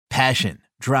Passion,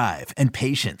 drive, and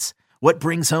patience. What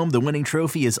brings home the winning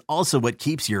trophy is also what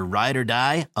keeps your ride or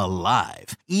die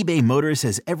alive. eBay Motors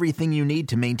has everything you need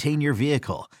to maintain your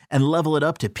vehicle and level it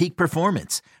up to peak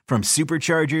performance, from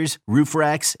superchargers, roof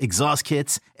racks, exhaust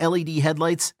kits, LED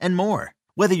headlights, and more.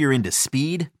 Whether you're into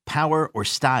speed, power, or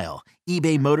style,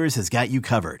 eBay Motors has got you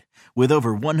covered. With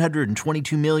over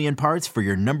 122 million parts for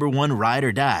your number one ride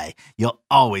or die, you'll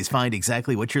always find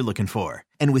exactly what you're looking for.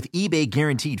 And with eBay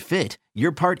Guaranteed Fit,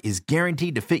 your part is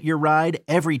guaranteed to fit your ride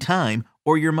every time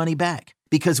or your money back.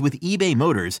 Because with eBay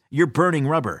Motors, you're burning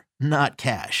rubber, not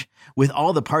cash. With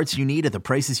all the parts you need at the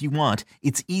prices you want,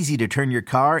 it's easy to turn your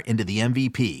car into the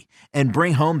MVP and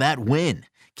bring home that win.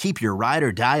 Keep your ride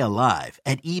or die alive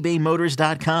at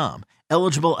ebaymotors.com.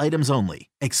 Eligible items only.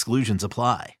 Exclusions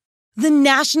apply. The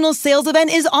national sales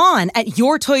event is on at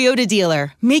your Toyota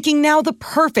dealer, making now the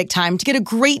perfect time to get a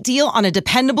great deal on a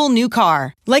dependable new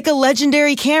car. Like a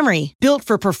legendary Camry, built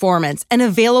for performance and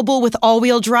available with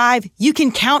all-wheel drive, you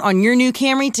can count on your new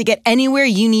Camry to get anywhere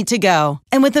you need to go.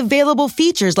 And with available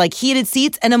features like heated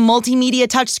seats and a multimedia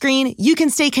touchscreen, you can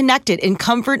stay connected in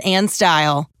comfort and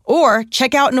style. Or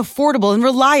check out an affordable and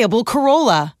reliable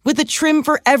Corolla with a trim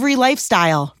for every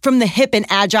lifestyle, from the hip and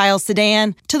agile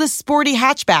sedan to the sporty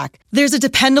hatchback. There's a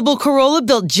dependable Corolla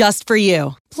built just for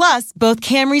you. Plus, both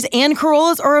Camrys and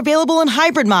Corollas are available in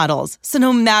hybrid models, so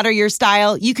no matter your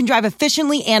style, you can drive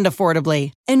efficiently and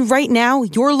affordably. And right now,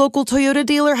 your local Toyota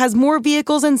dealer has more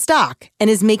vehicles in stock and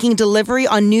is making delivery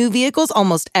on new vehicles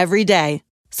almost every day.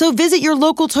 So visit your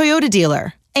local Toyota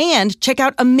dealer. And check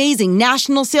out amazing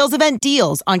national sales event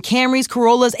deals on Camrys,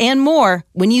 Corollas, and more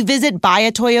when you visit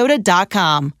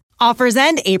buyatoyota.com. Offers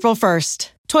end April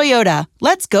 1st. Toyota,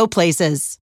 let's go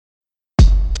places.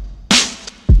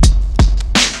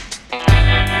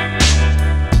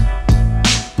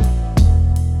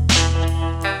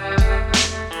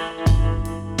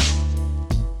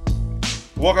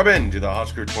 Welcome into the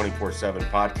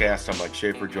Husker247 Podcast. I'm Mike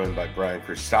Schaefer, joined by Brian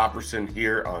Christopherson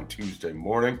here on Tuesday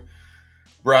morning.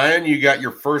 Brian, you got your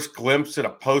first glimpse at a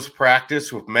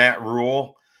post-practice with Matt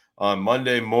Rule on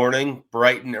Monday morning,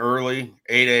 bright and early,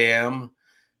 8 a.m.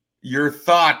 Your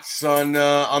thoughts on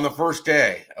the first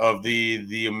day of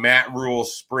the Matt Rule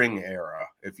spring era,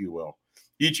 if you will.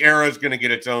 Each era is going to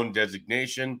get its own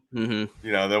designation. Mm-hmm.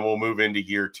 You know, then we'll move into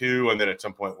year two, and then at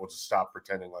some point we'll just stop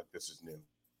pretending like this is new.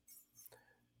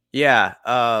 Yeah.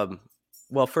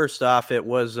 Well, first off,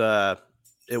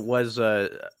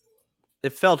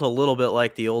 it felt a little bit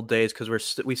like the old days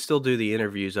because we still do the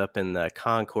interviews up in the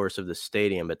concourse of the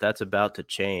stadium, but that's about to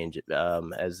change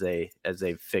as they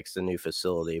fix the new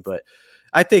facility. But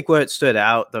I think what stood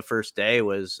out the first day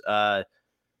was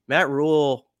Matt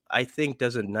Rule, I think,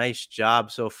 does a nice job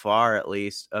so far, at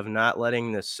least, of not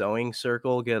letting the sewing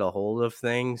circle get a hold of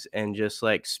things and just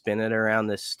like spin it around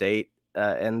the state.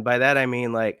 And by that, I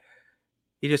mean, like,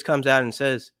 he just comes out and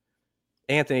says,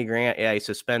 Anthony Grant, yeah, he's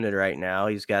suspended right now.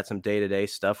 He's got some day-to-day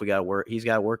stuff. He's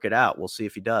got to work it out. We'll see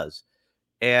if he does.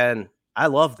 And I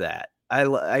love that.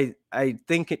 I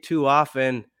think it too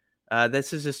often.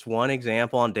 This is just one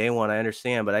example on day one. I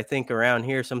understand, but I think around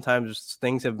here, sometimes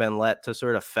things have been let to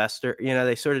sort of fester. You know,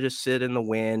 they sort of just sit in the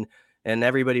wind and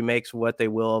everybody makes what they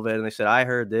will of it. And they said, I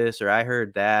heard this or I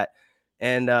heard that.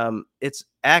 And it's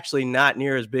actually not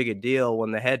near as big a deal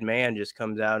when the head man just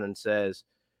comes out and says,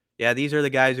 yeah, these are the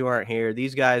guys who aren't here.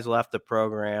 These guys left the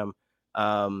program.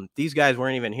 These guys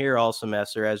weren't even here all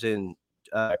semester, as in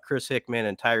Chris Hickman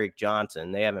and Tyreek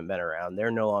Johnson. They haven't been around.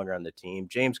 They're no longer on the team.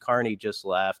 James Carney just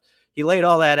left. He laid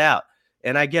all that out.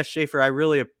 And I guess, Schaefer, I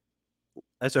really,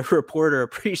 as a reporter,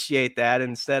 appreciate that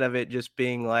instead of it just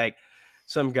being like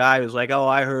some guy who's like, oh,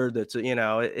 I heard that, you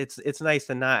know, it's nice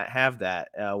to not have that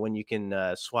when you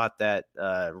can swat that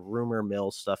rumor mill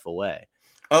stuff away.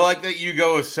 I like that you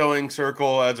go with sewing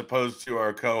circle as opposed to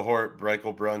our cohort,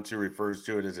 Breichel Bruns, who refers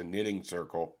to it as a knitting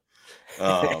circle.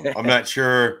 I'm not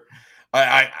sure.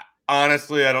 I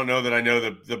honestly, I don't know that I know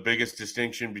the biggest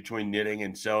distinction between knitting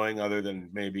and sewing, other than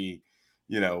maybe,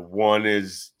 you know, one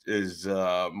is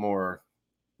more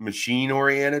machine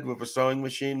oriented with a sewing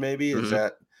machine. Maybe is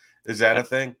that a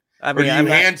thing? I mean, or do you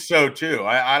hand sew too?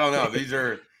 I don't know. These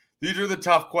are the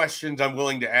tough questions I'm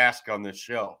willing to ask on this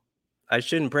show. I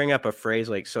shouldn't bring up a phrase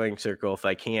like sewing circle if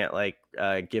I can't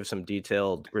give some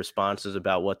detailed responses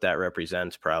about what that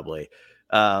represents, probably.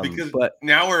 But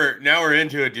now we're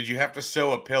into it. Did you have to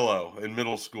sew a pillow in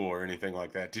middle school or anything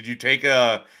like that? Did you take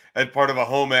as part of a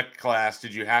home ec class?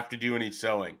 Did you have to do any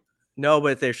sewing? No,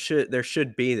 but there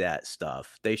should be that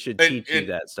stuff. They should teach you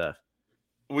that stuff.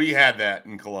 We had that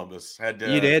in Columbus.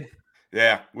 You did?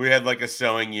 Yeah, we had like a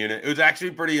sewing unit. It was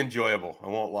actually pretty enjoyable. I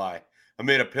won't lie. I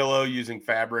made a pillow using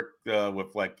fabric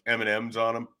with like M&Ms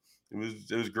on them.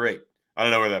 It was great. I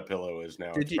don't know where that pillow is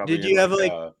now. Did you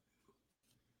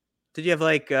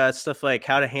have stuff like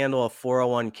how to handle a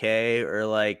 401k or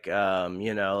like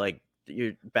like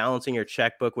you're balancing your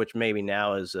checkbook, which maybe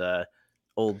now is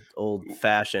old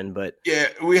fashioned, but yeah,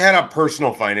 we had a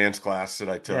personal finance class that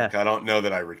I took. Yeah. I don't know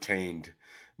that I retained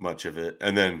much of it.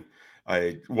 And then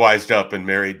I wised up and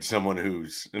married someone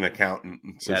who's an accountant,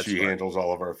 so That's she smart. handles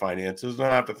all of our finances, and I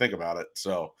don't have to think about it.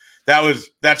 So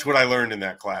that's what I learned in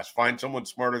that class. Find someone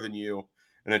smarter than you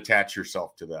and attach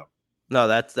yourself to them. No,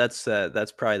 that's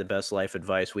probably the best life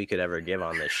advice we could ever give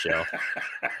on this show.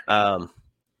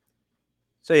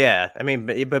 So yeah, I mean,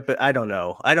 but I don't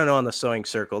know. I don't know on the sewing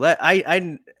circle. That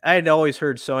I'd always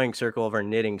heard sewing circle over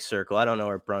knitting circle. I don't know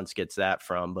where Brunts gets that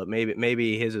from, but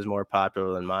maybe his is more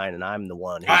popular than mine, and I'm the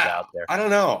one who's out there. I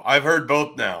don't know. I've heard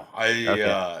both now.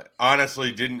 I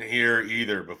honestly didn't hear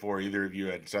either before either of you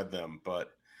had said them,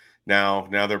 but now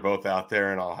they're both out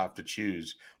there, and I'll have to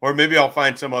choose, or maybe I'll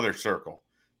find some other circle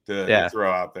to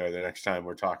throw out there the next time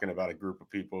we're talking about a group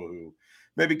of people who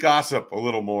maybe gossip a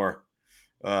little more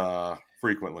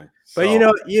frequently. But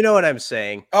you know what I'm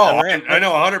saying. Oh, I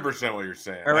know 100% what you're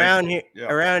saying.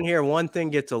 Around here, one thing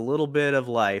gets a little bit of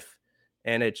life,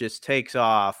 and it just takes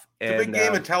off. It's a big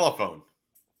game of telephone.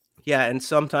 Yeah, and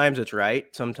sometimes it's right,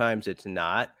 sometimes it's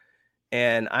not.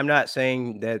 And I'm not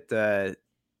saying that the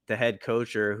head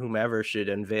coach or whomever should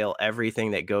unveil everything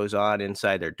that goes on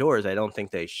inside their doors. I don't think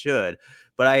they should.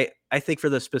 But I think for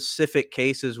the specific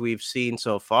cases we've seen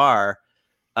so far,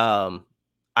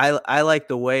 I like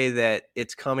the way that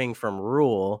it's coming from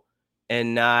Rule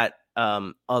and not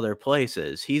other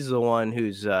places. He's the one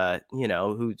who's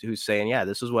who's saying, yeah,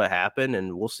 this is what happened,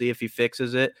 and we'll see if he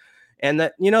fixes it. And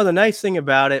that, the nice thing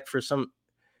about it, for some,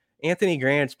 Anthony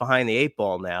Grant's behind the 8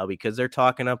 ball now because they're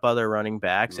talking up other running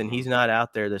backs, and he's not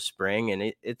out there this spring,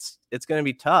 and it's going to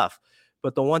be tough.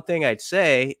 But the one thing I'd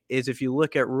say is if you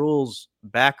look at Rule's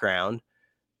background,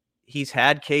 he's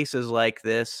had cases like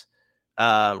this.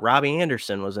 Robbie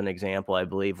Anderson was an example, I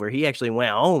believe, where he actually went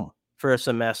home for a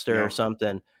semester or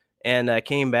something and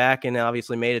came back and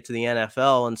obviously made it to the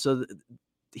NFL. And so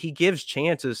he gives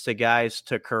chances to guys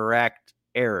to correct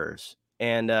errors.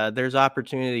 And there's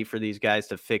opportunity for these guys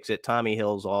to fix it. Tommy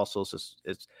Hill's also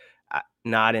it's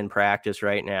not in practice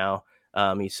right now,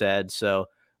 he said. So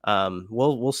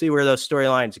we'll see where those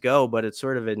storylines go, but it's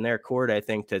sort of in their court, I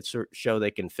think, to show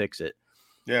they can fix it.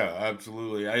 Yeah,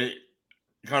 absolutely. I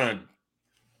kind of,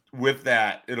 with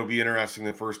that, it'll be interesting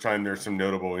the first time there's some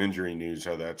notable injury news,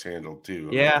 how that's handled too.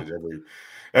 Yeah.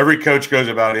 Every coach goes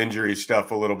about injury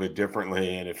stuff a little bit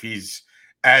differently. And if he's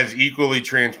as equally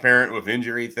transparent with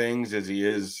injury things as he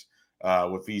is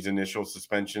with these initial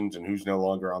suspensions and who's no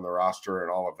longer on the roster and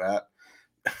all of that,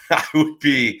 I would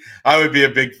be a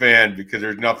big fan, because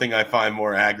there's nothing I find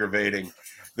more aggravating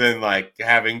than like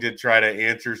having to try to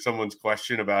answer someone's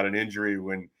question about an injury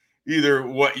when either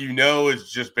what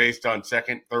is just based on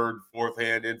second, third, fourth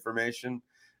hand information,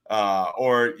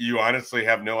 or you honestly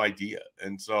have no idea.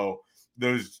 And so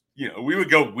those, we would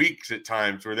go weeks at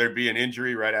times where there'd be an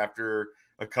injury right after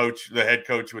the head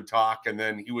coach would talk, and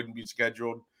then he wouldn't be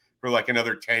scheduled for like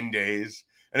another 10 days.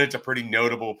 And it's a pretty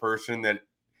notable person that,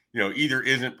 either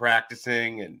isn't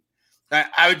practicing. And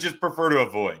I would just prefer to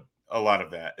avoid a lot of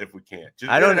that if we can.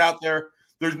 Just get it out there.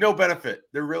 There's no benefit.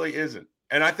 There really isn't.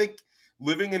 And I think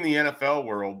living in the NFL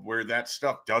world where that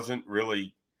stuff doesn't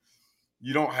really,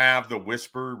 you don't have the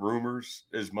whisper rumors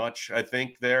as much, I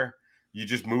think there. You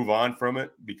just move on from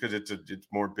it because it's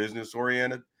more business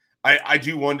oriented. I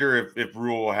do wonder if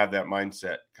Rule will have that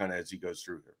mindset kind of as he goes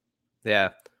through here. Yeah.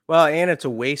 Well, and it's a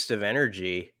waste of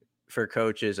energy for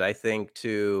coaches, I think,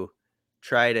 to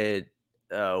try to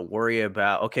worry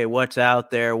about, okay, what's out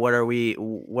there? What are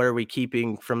we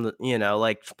keeping from the,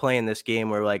 like playing this game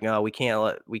where we're like, no, we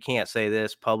can't say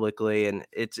this publicly. And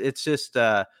it's just,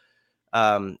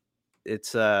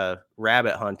 it's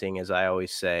rabbit hunting, as I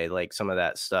always say, like some of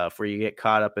that stuff where you get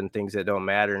caught up in things that don't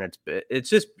matter. And it's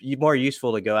just more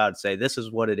useful to go out and say, this is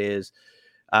what it is.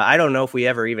 I don't know if we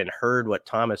ever even heard what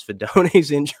Thomas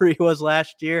Fidone's injury was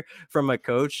last year from a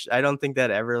coach. I don't think that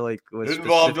ever was. It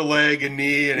involved a leg, a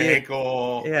knee, an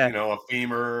ankle, a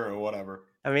femur or whatever.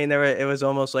 I mean, it was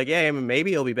almost like, yeah,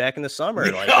 maybe he'll be back in the summer.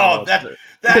 Like,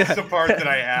 that's the part that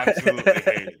I absolutely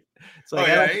hated. It's like,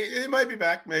 it might be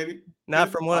back, maybe.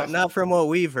 Not from what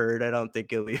we've heard. I don't think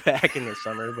he'll be back in the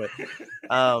summer, but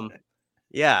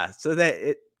yeah. So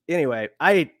anyway,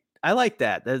 I like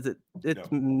that. It's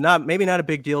maybe not a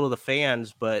big deal to the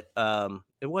fans, but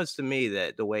it was to me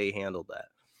that the way he handled that.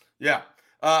 Yeah.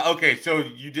 Okay, so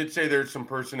you did say there's some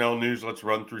personnel news. Let's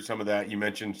run through some of that. You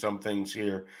mentioned some things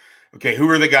here. Okay, who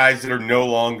are the guys that are no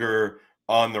longer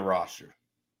on the roster?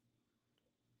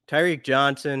 Tyreek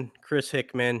Johnson, Chris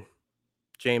Hickman,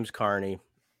 James Carney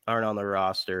aren't on the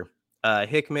roster.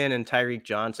 Hickman and Tyreek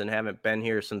Johnson haven't been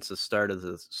here since the start of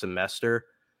the semester,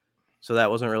 so that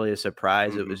wasn't really a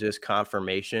surprise. It was just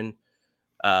confirmation.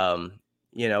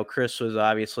 Chris was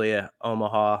obviously a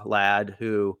Omaha lad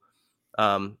who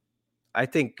I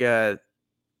think the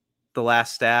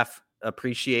last staff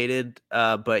appreciated,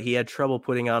 but he had trouble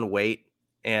putting on weight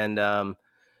and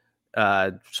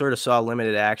sort of saw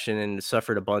limited action and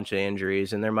suffered a bunch of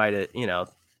injuries. And there might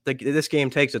have, this game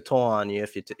takes a toll on you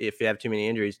if you have too many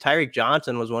injuries. Tyreek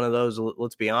Johnson was one of those.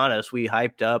 Let's be honest, we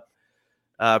hyped up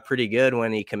pretty good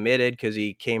when he committed because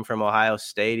he came from Ohio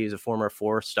State. He's a former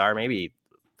 4-star, maybe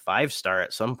 5-star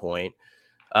at some point.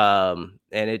 And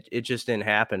it just didn't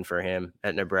happen for him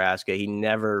at Nebraska. He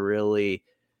never really,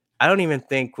 I don't even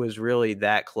think was really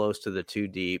that close to the 2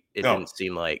 deep. It didn't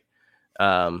seem like.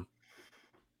 That's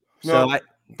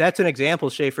an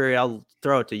example, Schaefer. I'll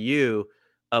throw it to you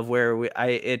of where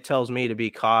it tells me to be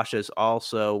cautious.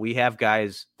 Also, we have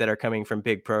guys that are coming from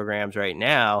big programs right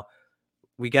now.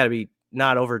 We got to be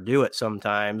not overdo it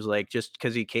sometimes. Like just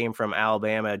because he came from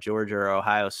Alabama, Georgia, or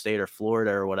Ohio State or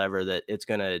Florida or whatever, that it's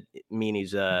going to mean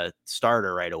he's a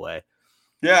starter right away.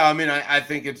 Yeah, I mean, I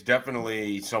think it's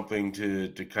definitely something to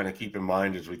kind of keep in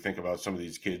mind as we think about some of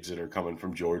these kids that are coming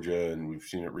from Georgia, and we've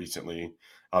seen it recently.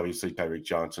 Obviously, Tyreek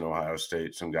Johnson, Ohio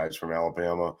State, some guys from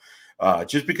Alabama.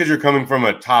 Just because you're coming from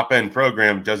a top-end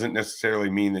program doesn't necessarily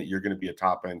mean that you're going to be a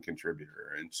top-end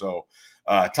contributor. And so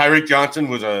Tyreek Johnson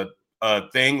was a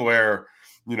thing where,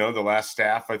 the last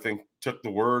staff, I think, took the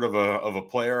word of a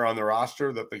player on the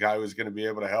roster that the guy was going to be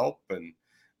able to help. And,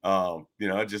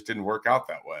 it just didn't work out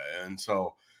that way. And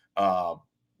so,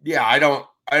 I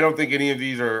don't think any of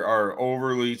these are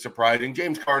overly surprising.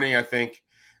 James Carney, I think,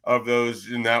 of those,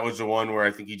 and that was the one where I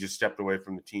think he just stepped away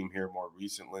from the team here more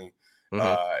recently.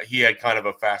 Mm-hmm. He had kind of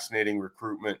a fascinating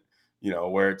recruitment,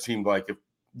 where it seemed like it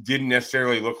didn't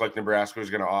necessarily look like Nebraska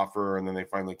was going to offer, and then they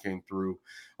finally came through.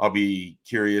 I'll be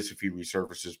curious if he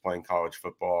resurfaces playing college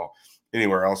football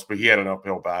anywhere else, but he had an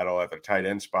uphill battle at the tight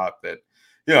end spot that,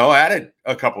 added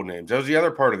a couple names. That was the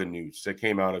other part of the news that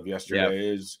came out of yesterday.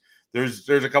 Is there's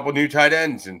a couple new tight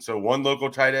ends, and so one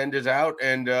local tight end is out,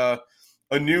 and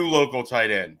a new local tight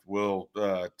end will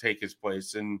take his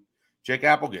place, and Jake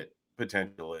Applegate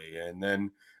potentially, and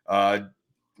then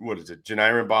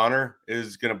Janiran Bonner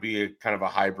is going to be a kind of a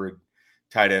hybrid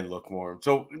tight end look for him.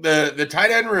 So the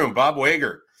tight end room, Bob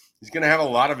Wager, he's going to have a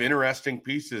lot of interesting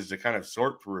pieces to kind of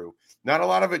sort through. Not a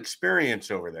lot of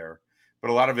experience over there, but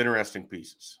a lot of interesting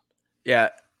pieces. Yeah,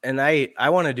 and I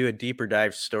want to do a deeper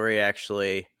dive story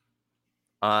actually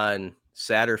on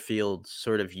Satterfield's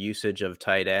sort of usage of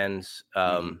tight ends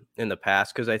in the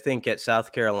past, because I think at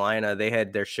South Carolina they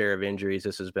had their share of injuries.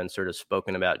 This has been sort of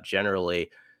spoken about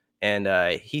generally, and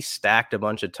he stacked a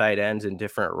bunch of tight ends in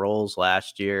different roles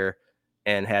last year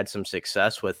and had some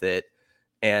success with it.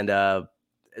 And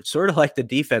it's sort of like the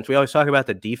defense. We always talk about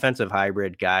the defensive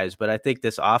hybrid guys, but I think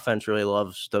this offense really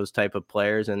loves those type of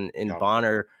players. And in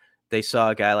Bonner, they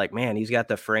saw a guy like, man, he's got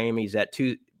the frame. He's at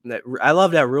two. I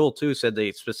love that Rule too. Said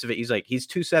the specific. He's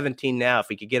 217 now. If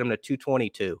we could get him to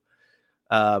 222,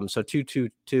 so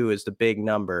 222 is the big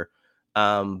number.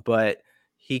 But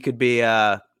he could be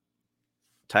a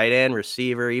tight end,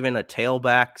 receiver, even a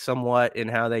tailback, somewhat in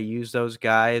how they use those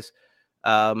guys.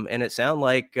 And it sounded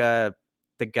like the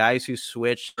guys who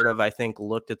switched sort of, I think,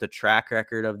 looked at the track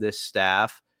record of this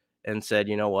staff and said,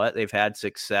 you know what, they've had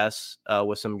success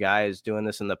with some guys doing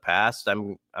this in the past.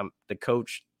 I'm the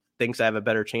coach thinks I have a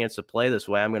better chance to play this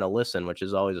way. I'm going to listen, which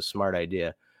is always a smart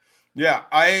idea. Yeah,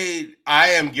 I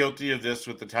am guilty of this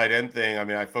with the tight end thing. I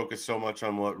mean, I focus so much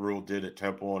on what Rule did at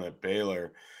Temple and at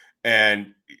Baylor,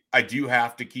 and I do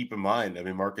have to keep in mind, I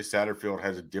mean, Marcus Satterfield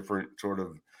has a different sort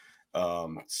of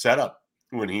setup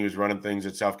when he was running things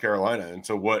at South Carolina. And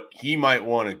so what he might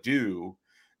want to do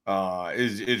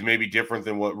is maybe different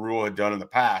than what Rule had done in the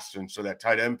past. And so that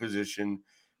tight end position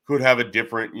could have a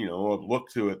different, look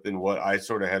to it than what I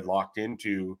sort of had locked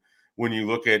into when you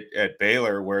look at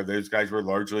Baylor, where those guys were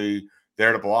largely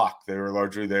there to block. They were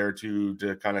largely there to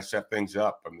kind of set things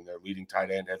up. I mean, their leading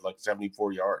tight end had like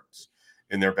 74 yards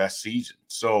in their best season.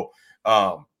 So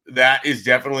that is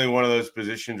definitely one of those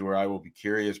positions where I will be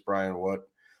curious, Brian,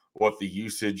 what the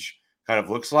usage kind of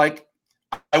looks like.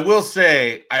 I will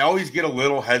say I always get a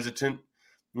little hesitant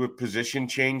with position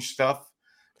change stuff,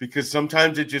 because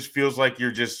sometimes it just feels like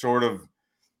you're just sort of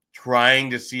trying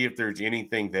to see if there's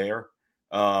anything there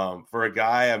for a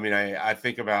guy. I mean, I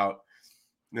think about,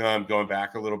 I'm going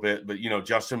back a little bit, but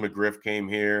Justin McGriff came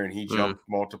here and he jumped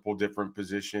multiple different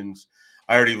positions.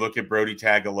 I already look at Brody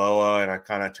Tagaloa and I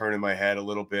kind of turn in my head a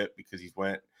little bit because he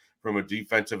went from a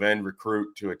defensive end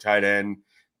recruit to a tight end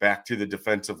back to the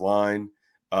defensive line.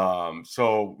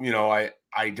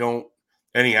 I don't,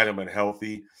 and he hasn't been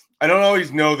healthy. I don't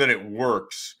always know that it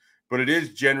works, but it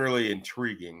is generally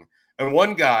intriguing. And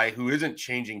one guy who isn't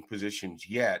changing positions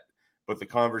yet, but the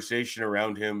conversation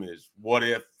around him is what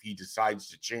if he decides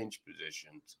to change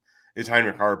positions, is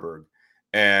Heinrich Haarberg.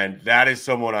 And that is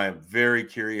someone I'm very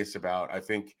curious about. I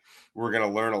think we're going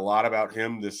to learn a lot about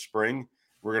him this spring.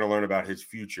 We're going to learn about his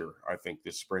future, I think,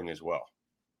 this spring as well.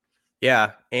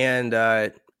 Yeah,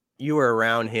 and you were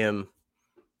around him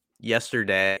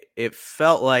yesterday. It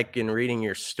felt like in reading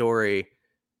your story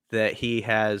that he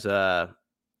has,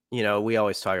 we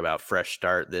always talk about fresh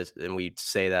start, and we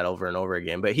say that over and over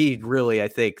again, but he really, I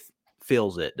think,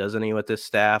 feels it, doesn't he, with this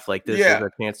staff? Like this is a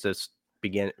chance to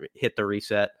hit the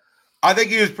reset. I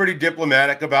think he was pretty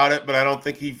diplomatic about it, but I don't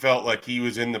think he felt like he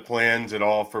was in the plans at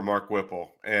all for Mark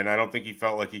Whipple. And I don't think he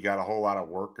felt like he got a whole lot of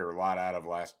work or a lot out of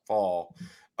last fall.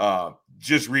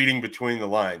 Just reading between the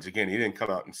lines. Again, he didn't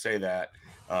come out and say that.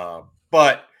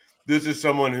 But this is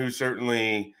someone who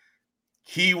certainly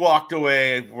he walked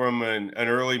away from an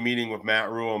early meeting with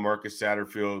Matt Rule and Marcus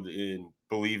Satterfield in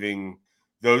believing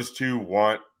those two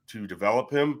want to develop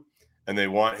him and they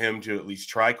want him to at least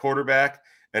try quarterback.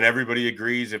 And everybody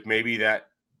agrees if maybe that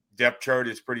depth chart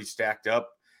is pretty stacked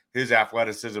up, his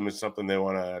athleticism is something they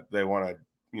want to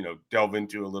delve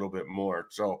into a little bit more.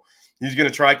 So he's going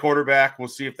to try quarterback. We'll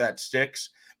see if that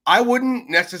sticks. I wouldn't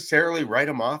necessarily write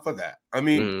him off of that. I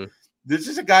mean, this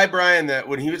is a guy, Brian, that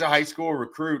when he was a high school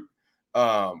recruit,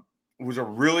 was a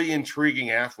really intriguing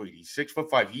athlete. He's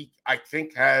 6'5". He, I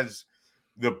think, has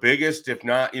the biggest, if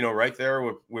not, right there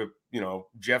with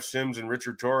Jeff Sims and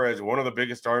Richard Torres, one of the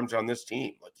biggest arms on this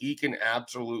team. Like he can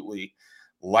absolutely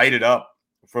light it up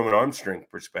from an arm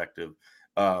strength perspective.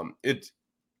 It's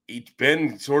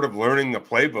been sort of learning the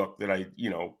playbook that I,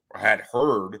 had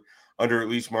heard under at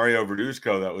least Mario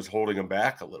Verduzco that was holding him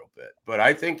back a little bit. But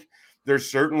I think there's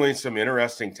certainly some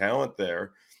interesting talent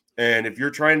there. And if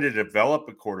you're trying to develop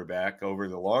a quarterback over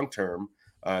the long term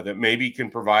that maybe can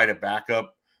provide a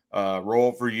backup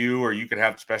role for you, or you could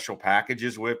have special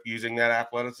packages with using that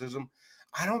athleticism,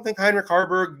 I don't think Heinrich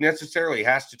Haarberg necessarily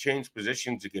has to change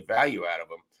positions to get value out of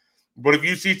him. But if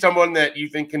you see someone that you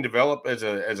think can develop as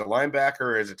a linebacker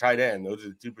or as a tight end, those are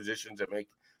the two positions that make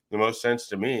the most sense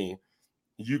to me.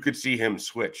 You could see him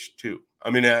switch too.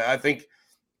 I mean, I think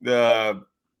the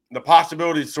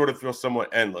possibilities sort of feel somewhat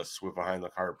endless with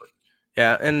Heinrich Haarberg.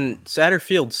 Yeah, and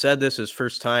Satterfield said this his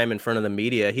first time in front of the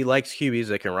media. He likes QBs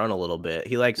that can run a little bit.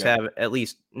 He likes to have at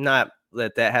least, not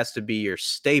that has to be your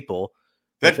staple.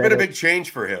 That's been a big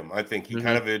change for him. I think he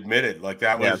kind of admitted like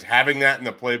that was having that in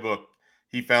the playbook.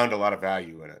 He found a lot of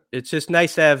value in it. It's just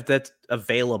nice to have that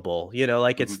available,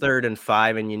 like it's 3rd and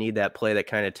 5 and you need that play that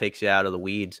kind of takes you out of the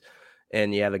weeds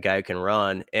and you have a guy who can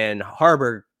run, and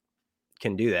Haarberg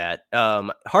can do that.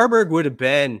 Haarberg would have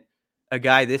been a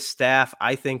guy this staff,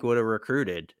 I think, would have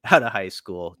recruited out of high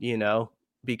school,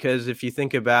 because if you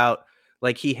think about,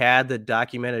 like, he had the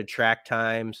documented track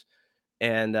times,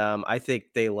 and I think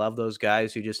they love those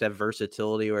guys who just have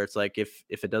versatility where it's like, if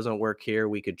it doesn't work here,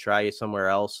 we could try you somewhere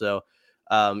else. So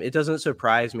it doesn't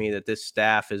surprise me that this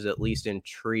staff is at least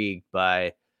intrigued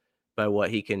by what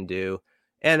he can do.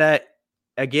 And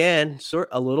again,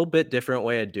 a little bit different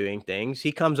way of doing things.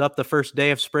 He comes up the first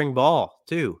day of spring ball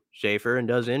too, Schaefer, and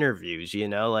does interviews,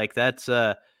 like that's,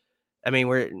 I mean,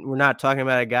 we're not talking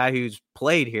about a guy who's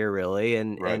played here really.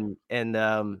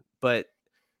 But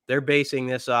they're basing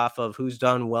this off of who's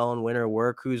done well in winter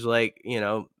work, who's let's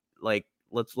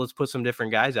put some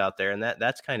different guys out there. And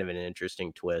that's kind of an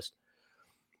interesting twist.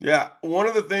 Yeah. One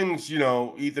of the things,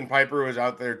 Ethan Piper was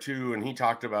out there too, and he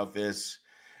talked about this.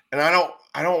 And I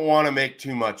don't want to make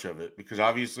too much of it because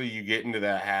obviously you get into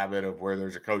that habit of where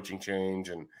there's a coaching change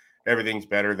and everything's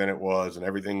better than it was and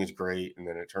everything is great. And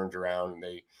then it turns around and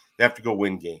they have to go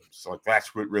win games. So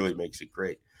that's what really makes it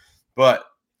great. But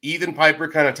Ethan Piper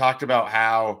kind of talked about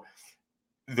how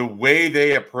the way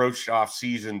they approached off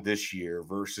season this year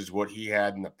versus what he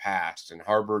had in the past, and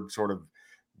Haarberg sort of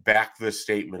backed this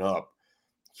statement up.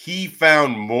 He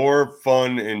found more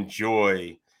fun and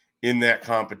joy in that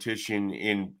competition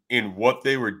in what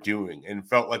they were doing and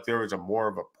felt like there was more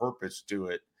of a purpose to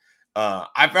it.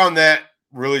 I found that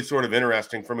really sort of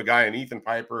interesting from a guy in Ethan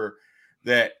Piper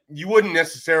that you wouldn't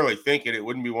necessarily think it. It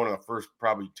wouldn't be one of the first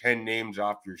probably 10 names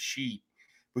off your sheet,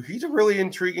 but he's a really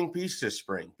intriguing piece this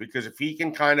spring because if he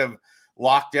can kind of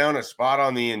lock down a spot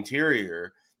on the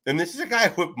interior and this is a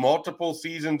guy with multiple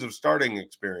seasons of starting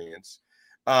experience,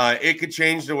 it could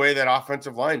change the way that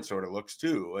offensive line sort of looks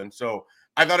too. And so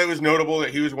I thought it was notable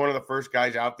that he was one of the first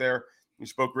guys out there. He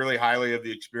spoke really highly of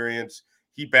the experience.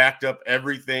 He backed up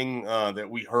everything that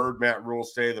we heard Matt Rule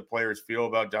say the players feel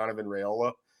about Donovan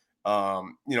Raiola.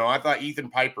 I thought Ethan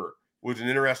Piper was an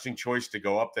interesting choice to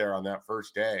go up there on that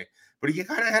first day. But he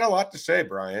kind of had a lot to say,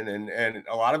 Brian, and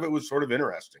a lot of it was sort of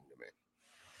interesting to me.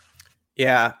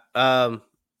 Yeah.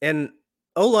 And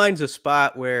O-line's a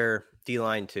spot where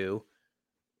D-line too,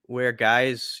 where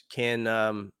guys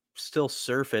can still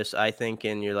surface, I think,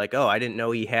 and you're like, oh, I didn't know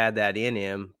he had that in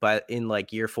him, but in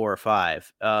like year 4 or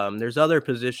 5. There's other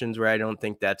positions where I don't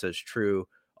think that's as true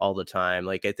all the time.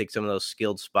 Like I think some of those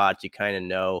skilled spots, you kind of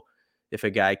know if a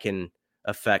guy can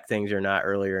affect things or not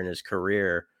earlier in his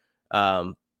career.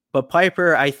 But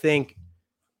Piper,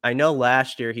 I know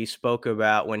last year he spoke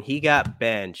about when he got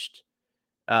benched,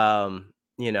 that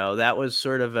was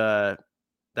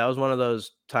that was one of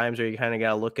those times where you kind of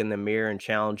got to look in the mirror and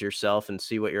challenge yourself and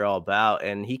see what you're all about.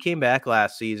 And he came back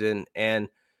last season, and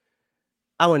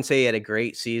I wouldn't say he had a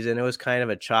great season. It was kind of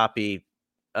a choppy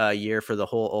year for the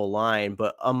whole O-line,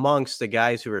 but amongst the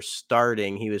guys who were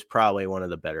starting, he was probably one of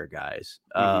the better guys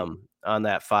on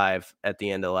that 5 at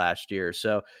the end of last year.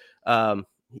 So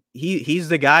he's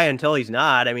the guy until he's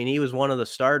not. I mean, he was one of the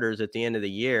starters at the end of the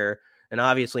year, and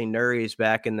obviously Nuri's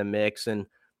back in the mix and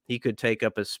he could take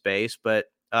up his space. But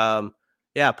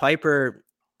Piper,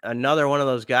 another one of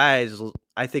those guys,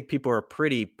 I think people were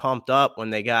pretty pumped up when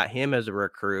they got him as a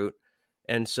recruit.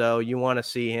 And so you want to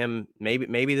see him,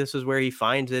 maybe this is where he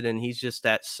finds it, and he's just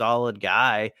that solid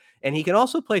guy. And he can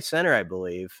also play center, I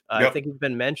believe. Yep. I think he's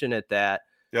been mentioned at that.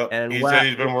 Yep. And he said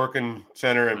he's been working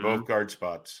center in both guard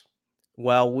spots.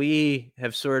 Well, we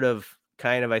have sort of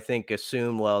I think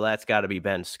assumed, well, that's got to be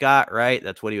Ben Scott, right?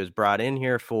 That's what he was brought in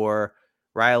here for.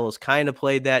 Riola's kind of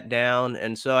played that down.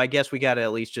 And so I guess we got to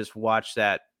at least just watch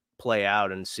that play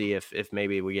out and see if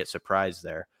maybe we get surprised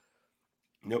there.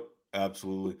 Nope.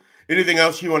 Absolutely. Anything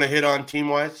else you want to hit on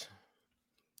team-wise?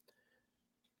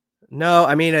 No,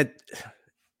 I mean,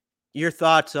 your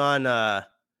thoughts on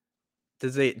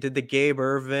did the Gabe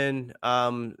Ervin?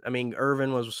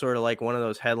 Ervin was sort of like one of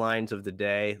those headlines of the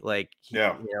day. Like,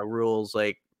 Rules,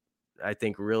 like, I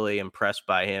think really impressed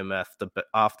by him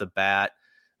off the bat.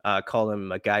 Called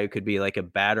him a guy who could be like a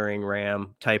battering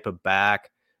ram type of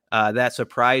back. That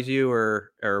surprise you,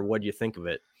 or what do you think of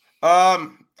it?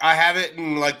 I have it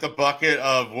in like the bucket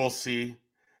of we'll see.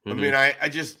 I mean, I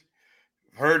just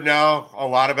heard now a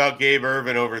lot about Gabe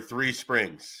Ervin over 3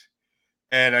 springs.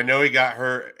 And I know he got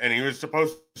hurt and he was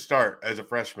supposed to start as a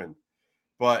freshman,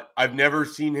 but I've never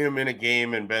seen him in a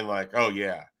game and been like, oh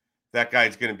yeah, that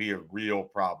guy's going to be a real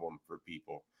problem for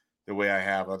people the way I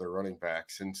have other running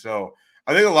backs. And so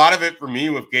I think a lot of it for me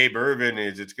with Gabe Ervin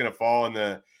is it's going to fall in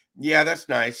that's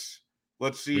nice.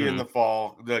 Let's see in the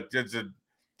fall.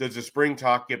 Does the spring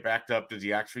talk get backed up? Does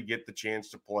he actually get the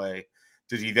chance to play?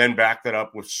 Does he then back that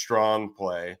up with strong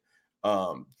play?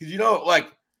 Because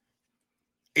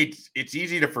it's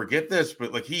easy to forget this,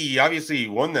 but like he obviously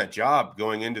won that job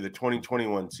going into the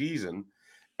 2021 season,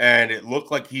 and it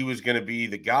looked like he was going to be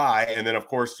the guy. And then of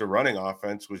course the running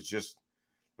offense was just,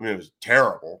 it was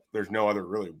terrible. There's no other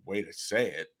really way to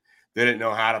say it. They didn't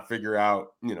know how to figure out,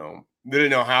 they didn't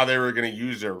know how they were going to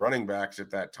use their running backs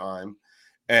at that time.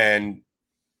 And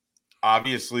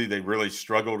obviously they really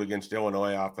struggled against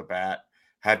Illinois off the bat,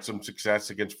 had some success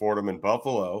against Fordham and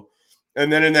Buffalo. And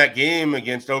then in that game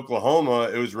against Oklahoma,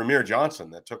 it was Ramir Johnson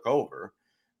that took over.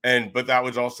 But that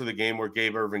was also the game where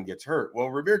Gabe Ervin gets hurt. Well,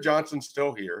 Ramir Johnson's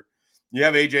still here. You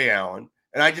have A.J. Allen.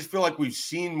 And I just feel like we've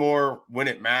seen more when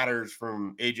it matters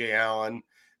from A.J. Allen,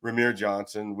 Ramir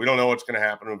Johnson. We don't know what's going to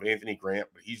happen with Anthony Grant,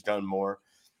 but he's done more.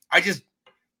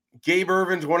 Gabe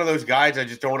Ervin's one of those guys I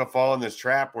just don't want to fall in this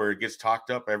trap where it gets talked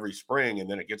up every spring and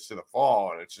then it gets to the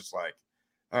fall and it's just like,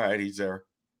 all right, he's there.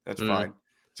 That's fine.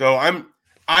 So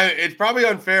it's probably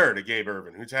unfair to Gabe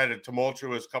Ervin, who's had a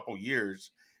tumultuous couple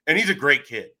years, and he's a great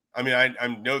kid. I mean, I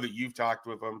know that you've talked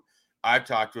with him. I've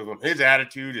talked with him. His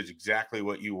attitude is exactly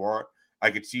what you want.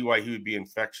 I could see why he would be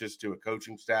infectious to a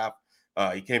coaching staff.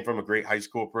 He came from a great high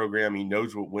school program. He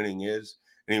knows what winning is,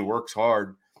 and he works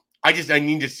hard. I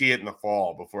need to see it in the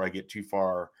fall before I get too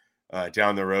far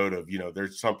down the road of,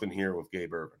 there's something here with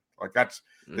Gabe Ervin. Like that's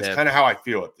kind of how I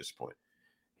feel at this point.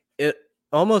 It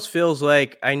almost feels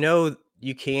like, I know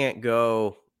you can't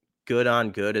go good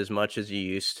on good as much as you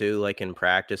used to, like in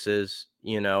practices,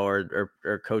 or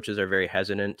coaches are very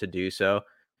hesitant to do so.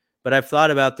 But I've thought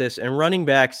about this, and running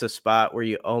back's the spot where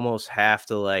you almost have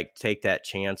to like take that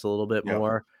chance a little bit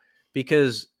more,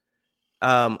 because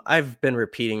I've been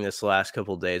repeating this the last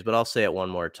couple of days, but I'll say it one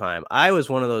more time. I was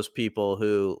one of those people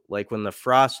who, like, when the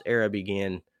Frost era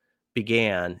began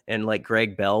and like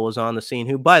Greg Bell was on the scene,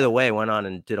 who, by the way, went on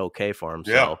and did okay for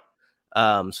himself.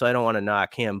 So I don't want to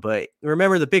knock him, but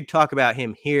remember the big talk about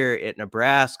him here at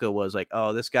Nebraska was like,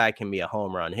 oh, this guy can be a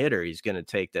home run hitter. He's going to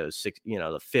take those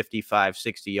the 55,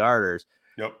 60 yarders.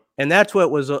 Yep. And that's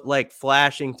what was like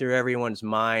flashing through everyone's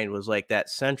mind, was like that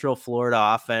Central Florida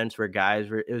offense where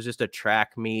it was just a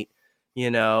track meet,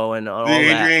 and all that. The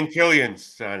Adrian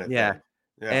Killian's kind of thing. Yeah.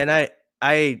 And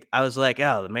I was like,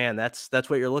 oh man, that's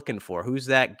what you're looking for. Who's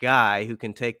that guy who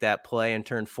can take that play and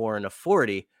turn 4 into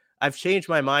 40? I've changed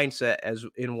my mindset as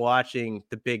in watching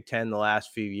the Big Ten the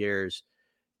last few years.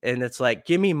 And it's like,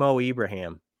 give me Mo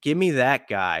Ibrahim. Give me that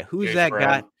guy. Who's that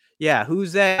guy? Yeah.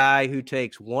 Who's that guy who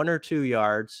takes 1 or 2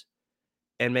 yards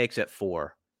and makes it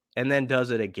 4 and then does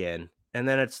it again? And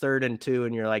then it's 3rd and 2.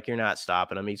 And you're like, you're not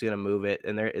stopping him. He's going to move it.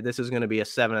 And this is going to be a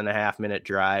 7.5 minute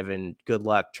drive, and good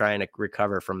luck trying to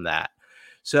recover from that.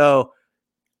 So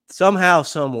somehow,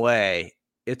 some way,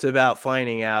 it's about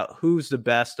finding out who's the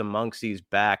best amongst these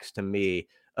backs, to me,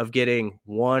 of getting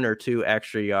 1 or 2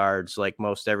 extra yards, like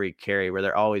most every carry, where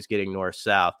they're always getting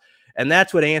north-south. And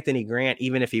that's what Anthony Grant,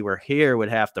 even if he were here, would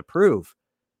have to prove,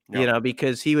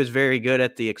 because he was very good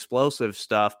at the explosive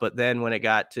stuff. But then when it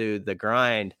got to the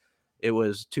grind, it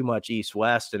was too much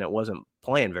east-west and it wasn't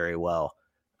playing very well.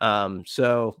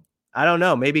 So I don't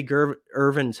know. Maybe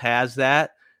Irvins has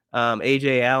that.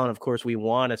 AJ Allen, of course, we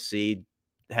want to see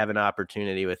have an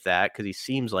opportunity with that because he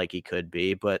seems like he could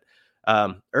be. But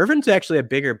Irvin's actually a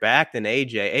bigger back than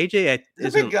AJ. AJ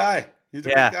is a big guy. He's a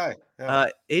big guy. Yeah.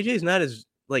 AJ's not as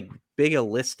like big a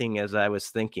listing as I was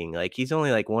thinking. Like he's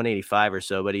only like 185 or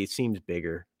so, but he seems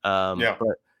bigger. But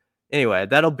anyway,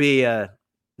 that'll be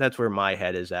that's where my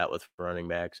head is at with running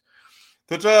backs.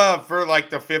 That's for like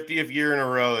the 50th year in a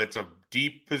row. It's a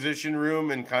deep position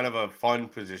room and kind of a fun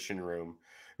position room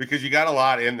because you got a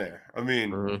lot in there. I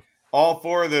mean, all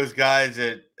 4 of those guys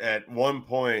at one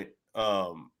point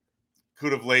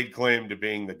could have laid claim to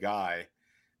being the guy.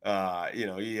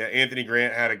 Anthony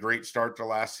Grant had a great start to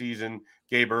last season.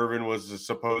 Gabe Ervin was the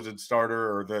supposed starter,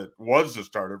 or was the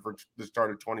starter for the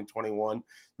start of 2021.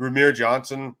 Ramir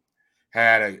Johnson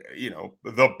had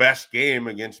the best game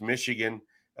against Michigan,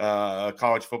 a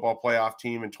college football playoff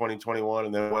team in 2021,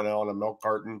 and then went on a milk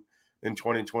carton in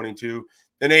 2022.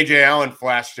 And AJ Allen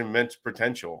flashed immense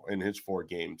potential in his 4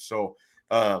 games. So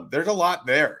there's a lot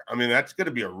there. I mean, that's going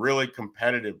to be a really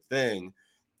competitive thing.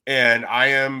 And I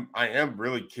am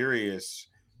really curious,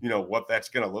 what that's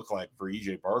going to look like for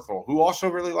EJ Barthel, who also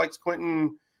really likes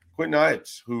Quentin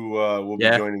Ives, who will be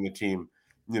joining the team,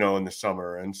 in the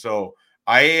summer. And so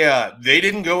they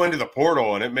didn't go into the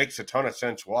portal, and it makes a ton of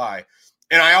sense why.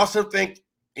 And I also think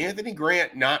Anthony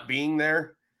Grant not being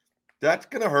there, that's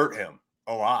going to hurt him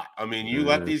a lot. I mean, you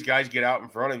let these guys get out in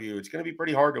front of you, it's going to be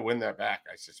pretty hard to win that back,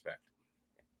 I suspect.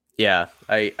 Yeah,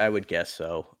 I would guess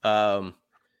so.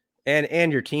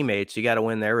 And your teammates, you got to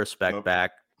win their respect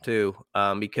back too,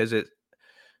 because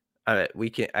I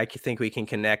think we can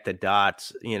connect the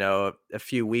dots. A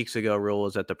few weeks ago, Rule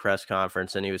was at the press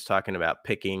conference and he was talking about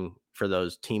picking for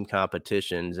those team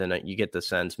competitions, and you get the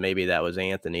sense maybe that was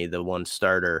Anthony, the one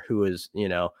starter who is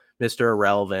Mr.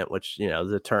 Irrelevant, which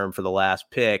the term for the last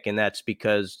pick, and that's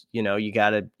because you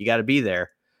gotta be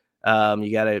there.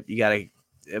 You gotta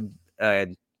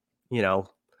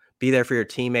be there for your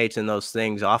teammates and those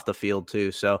things off the field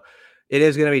too. So it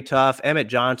is going to be tough. Emmett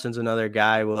Johnson's another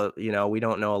guy. Well, we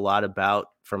don't know a lot about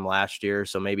from last year,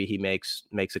 so maybe he makes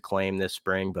a claim this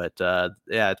spring. But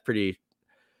it's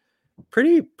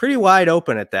pretty wide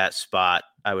open at that spot,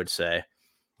 I would say.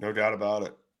 No doubt about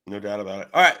it.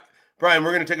 All right, Brian,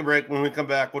 we're going to take a break. When we come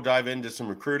back, we'll dive into some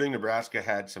recruiting. Nebraska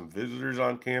had some visitors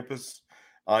on campus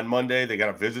on Monday. They got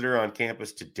a visitor on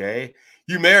campus today.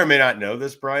 You may or may not know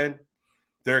this, Brian.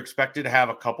 They're expected to have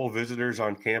a couple visitors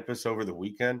on campus over the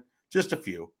weekend, just a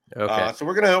few. Okay. So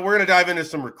we're gonna dive into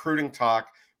some recruiting talk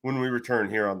when we return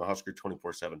here on the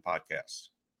Husker247 Podcast.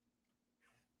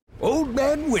 Old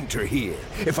Man Winter here.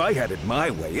 If I had it my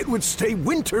way, it would stay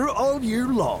winter all year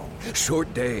long.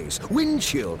 Short days, wind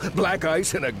chill, black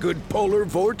ice, and a good polar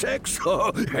vortex.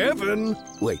 Oh, heaven.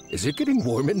 Wait, is it getting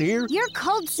warm in here? Your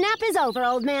cold snap is over,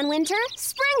 Old Man Winter.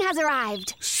 Spring has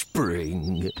arrived.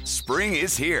 Spring. long. Spring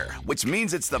is here, which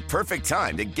means it's the perfect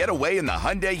time to get away in the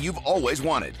Hyundai you've always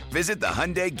wanted. Visit the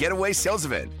Hyundai Getaway Sales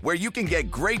Event, where you can get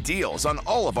great deals on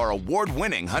all of our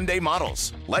award-winning Hyundai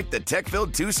models, like the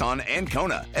tech-filled Tucson and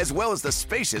Kona, as well as the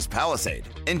spacious Palisade.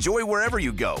 Enjoy wherever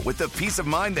you go with the peace of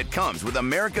mind that comes with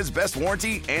America's best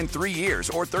warranty and 3 years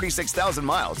or 36,000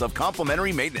 miles of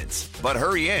complimentary maintenance. But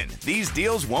hurry in, these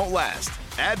deals won't last.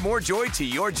 Add more joy to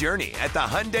your journey at the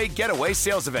Hyundai Getaway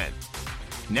Sales Event.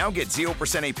 Now get 0%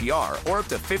 APR or up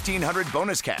to $1,500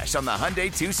 bonus cash on the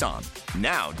Hyundai Tucson.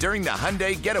 Now, during the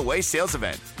Hyundai Getaway Sales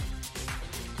Event.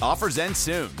 Offers end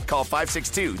soon. Call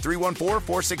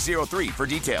 562-314-4603 for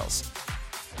details.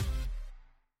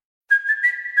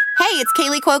 Hey, it's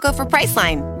Kaylee Cuoco for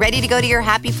Priceline. Ready to go to your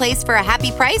happy place for a happy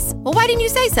price? Well, why didn't you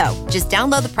say so? Just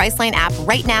download the Priceline app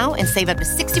right now and save up to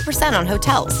 60% on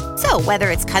hotels. So whether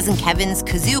it's Cousin Kevin's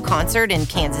Kazoo Concert in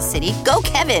Kansas City, go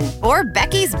Kevin, or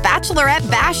Becky's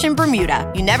Bachelorette Bash in Bermuda,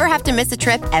 you never have to miss a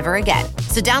trip ever again.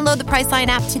 So download the Priceline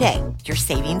app today. Your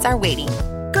savings are waiting.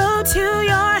 Go to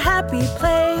your happy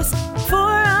place for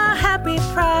a happy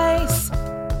price.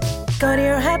 Go to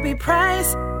your happy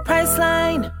price,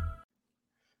 Priceline.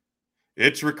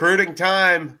 It's recruiting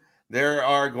time. There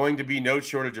are going to be no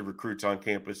shortage of recruits on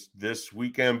campus this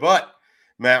weekend, but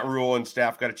Matt Rule and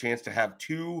staff got a chance to have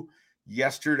two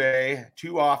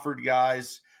offered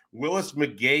guys. Willis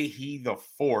McGahee the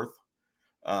fourth.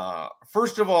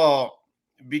 First of all,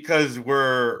 because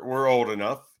we're old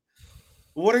enough,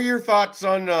 what are your thoughts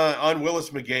on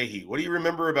Willis McGahee? What do you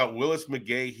remember about Willis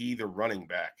McGahee, the running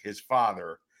back, his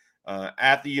father,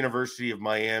 at the University of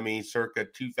Miami, circa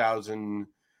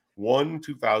 2001,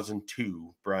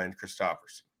 2002, Brian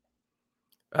Christopherson?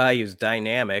 He was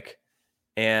dynamic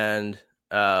and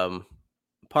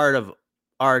part of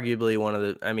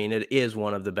arguably it is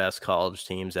one of the best college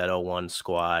teams, that 01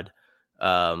 squad.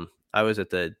 I was at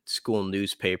the school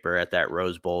newspaper at that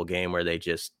Rose Bowl game where they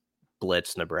just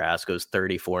blitzed Nebraska. It was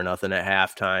 34-0 at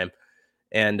halftime.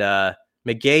 And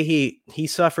McGahee, he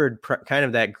suffered kind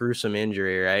of that gruesome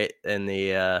injury, right? In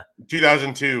the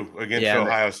 2002 against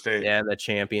Ohio State. Yeah, the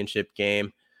championship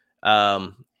game.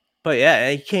 But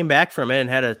yeah, he came back from it and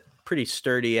had a pretty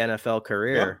sturdy NFL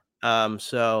career.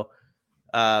 Yeah.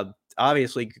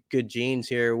 Obviously good genes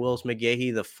here. Willis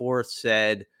McGahee the fourth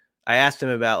said, I asked him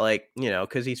about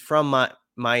because he's from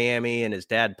Miami and his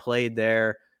dad played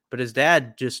there, but his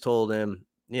dad just told him,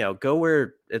 go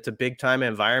where it's a big time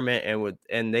environment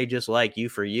and they just like you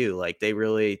for you. Like they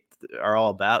really are all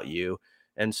about you.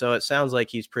 And so it sounds like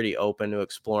he's pretty open to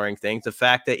exploring things. The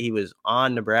fact that he was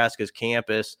on Nebraska's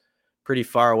campus pretty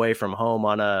far away from home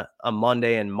on a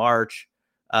Monday in March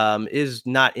is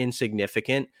not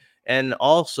insignificant. And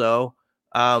also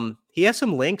he has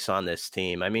some links on this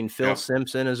team. I mean, Phil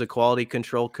Simpson is a quality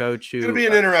control coach who it'll be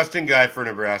an interesting guy for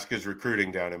Nebraska's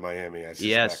recruiting down in Miami. I suspect.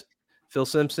 Yes. Phil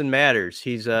Simpson matters.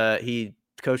 He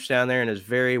coached down there and is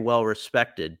very well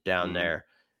respected down there.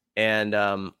 And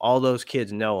all those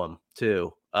kids know him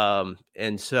too.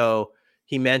 And so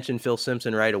he mentioned Phil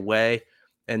Simpson right away.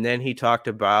 And then he talked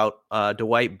about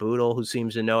Dwight Boodle, who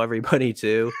seems to know everybody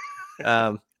too.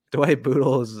 Dwight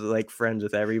Boodle is like friends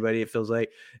with everybody, it feels like.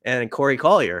 And Corey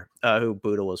Collier, who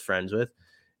Boodle was friends with.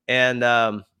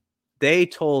 And they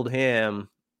told him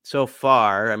so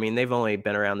far, I mean, they've only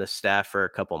been around this staff for a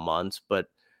couple months, but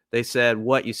they said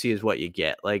what you see is what you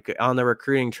get. Like on the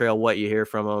recruiting trail, what you hear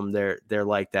from them, they're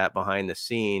like that behind the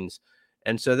scenes.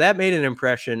 And so that made an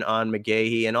impression on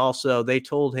McGahee. And also they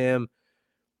told him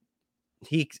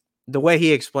the way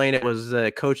he explained it was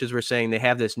the coaches were saying they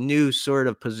have this new sort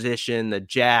of position, the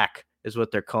jack is what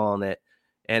they're calling it.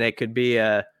 And it could be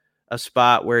a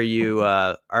spot where you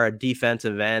are a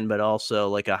defensive end, but also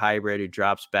like a hybrid who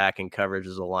drops back in coverage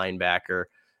as a linebacker.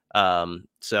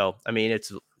 So, I mean, it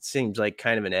seems like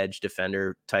kind of an edge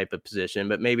defender type of position,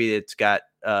 but maybe it's got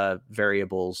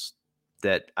variables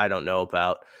that I don't know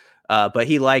about. But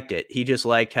he liked it. He just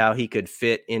liked how he could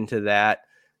fit into that.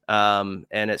 And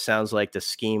it sounds like the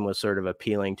scheme was sort of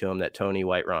appealing to him that Tony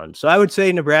White runs. So I would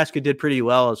say Nebraska did pretty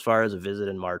well as far as a visit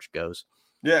in March goes.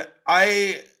 Yeah,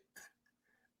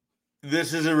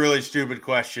 this is a really stupid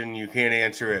question. You can't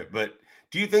answer it, but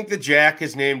do you think the Jack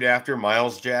is named after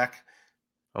Miles Jack?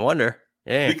 I wonder.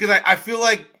 Yeah. Because I feel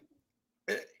like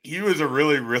he was a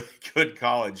really, really good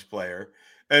college player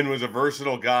and was a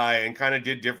versatile guy and kind of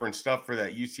did different stuff for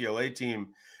that UCLA team.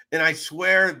 And I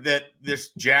swear that this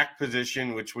Jack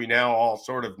position, which we now all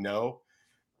sort of know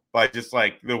by just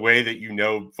like the way that you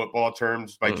know football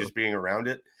terms by just being around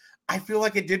it, I feel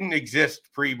like it didn't exist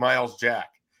pre-Miles Jack.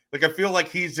 Like, I feel like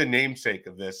he's the namesake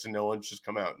of this and no one's just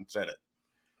come out and said it.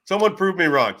 Someone prove me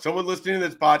wrong. Someone listening to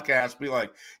this podcast be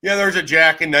like, yeah, there's a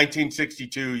Jack in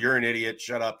 1962. You're an idiot.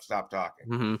 Shut up. Stop talking.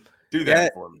 Mm-hmm. Do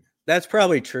that for me. That's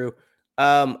probably true.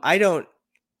 I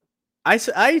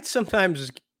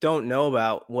sometimes don't know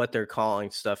about what they're calling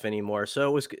stuff anymore. So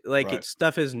it was like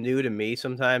stuff is new to me.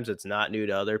 Sometimes it's not new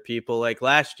to other people. Like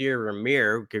last year,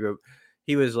 Ramir,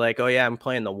 he was like, oh yeah, I'm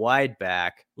playing the wide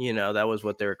back. That was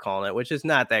what they were calling it, which is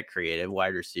not that creative,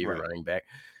 wide receiver, running back.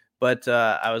 But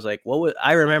I was like,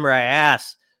 I remember I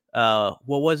asked, what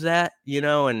was that?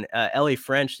 And Ellie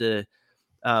French,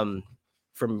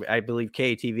 from I believe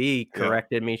KTV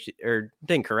corrected me, or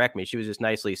didn't correct me. She was just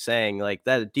nicely saying like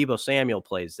that Deebo Samuel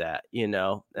plays that, and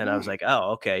I was like,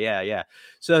 oh, okay. Yeah.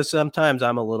 So sometimes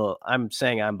I'm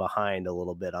saying I'm behind a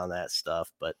little bit on that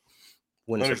stuff, but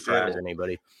wouldn't surprise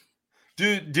anybody.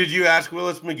 Did you ask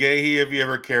Willis McGahee if he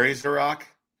ever carries the rock?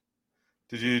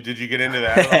 Did you get into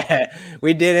that?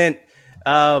 We didn't.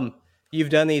 You've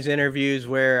done these interviews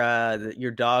where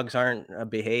your dogs aren't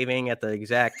behaving at the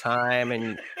exact time,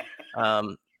 and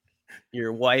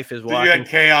your wife is walking. You had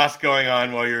chaos going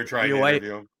on while you were trying to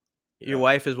interview him. Your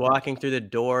wife is walking through the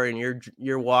door, and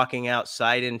you're walking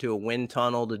outside into a wind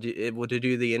tunnel to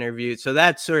do the interview. So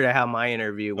that's sort of how my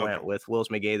interview went with Willis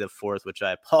McGahee IV, which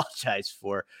I apologize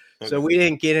for. Okay. So we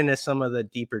didn't get into some of the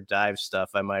deeper dive stuff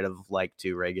I might have liked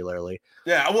to regularly.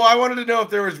 Yeah, well, I wanted to know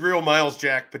if there was real Miles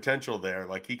Jack potential there.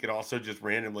 Like he could also just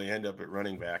randomly end up at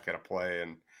running back at a play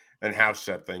and house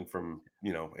that thing from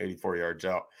 84 yards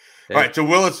out. Okay. All right, so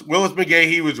Willis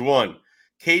McGahee was one.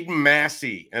 Caden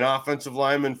Massey, an offensive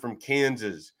lineman from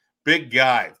Kansas, big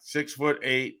guy,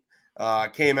 6'8",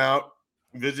 came out,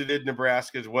 visited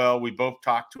Nebraska as well. We both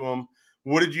talked to him.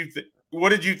 What did you think? What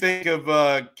did you think of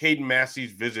Caden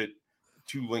Massey's visit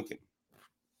to Lincoln?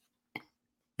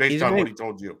 Based on what he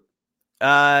told you,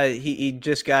 he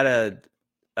just got a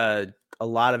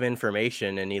lot of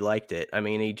information and he liked it. I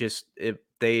mean,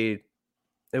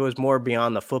 it was more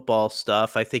beyond the football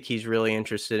stuff. I think he's really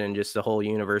interested in just the whole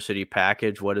university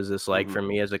package. What is this like for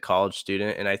me as a college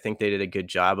student? And I think they did a good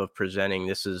job of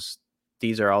presenting.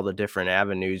 These are all the different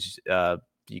avenues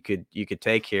you could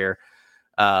take here.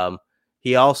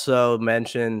 He also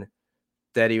mentioned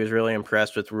that he was really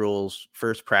impressed with Rule's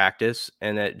first practice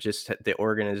and that just the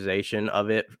organization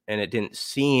of it. And it didn't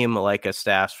seem like a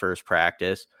staff's first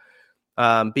practice.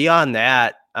 Beyond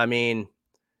that, I mean,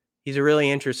 he's a really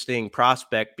interesting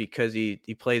prospect because he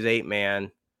plays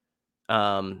 8-man.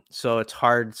 So it's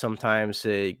hard sometimes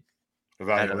to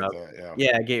evaluate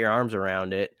that. Get your arms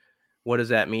around it. What does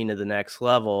that mean to the next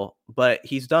level? But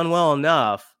he's done well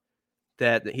enough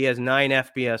that he has 9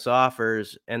 FBS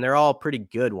offers, and they're all pretty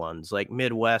good ones, like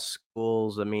Midwest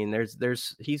schools. I mean,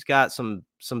 he's got some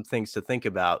things to think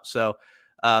about. So,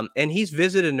 and he's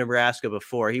visited Nebraska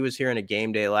before. He was here in a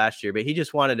game day last year, but he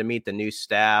just wanted to meet the new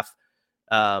staff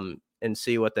and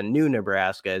see what the new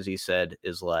Nebraska, as he said,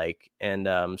 is like. And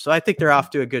so I think they're off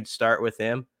to a good start with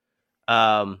him.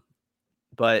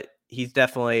 But he's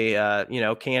definitely,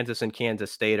 Kansas and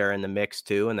Kansas State are in the mix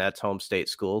too, and that's home state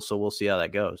school. So we'll see how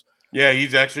that goes. Yeah,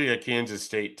 he's actually at Kansas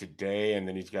State today, and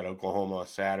then he's got Oklahoma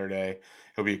Saturday.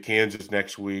 He'll be at Kansas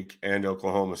next week and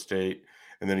Oklahoma State,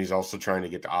 and then he's also trying to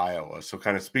get to Iowa. So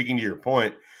kind of speaking to your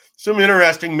point, some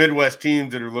interesting Midwest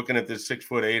teams that are looking at this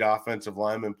 6'8" offensive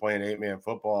lineman playing 8-man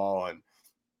football, and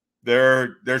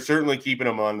they're certainly keeping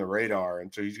him on the radar.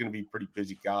 And so he's going to be a pretty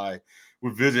busy guy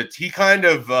with visits. He kind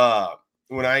of,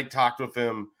 when I talked with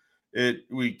him,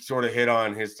 we sort of hit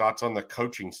on his thoughts on the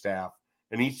coaching staff.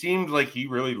 And he seemed like he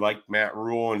really liked Matt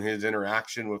Rule and his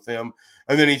interaction with him.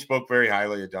 And then he spoke very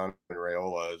highly of Donovan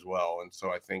Raiola as well. And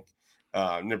so I think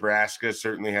Nebraska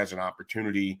certainly has an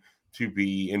opportunity to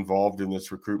be involved in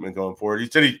this recruitment going forward. He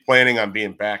said he's planning on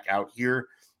being back out here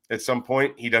at some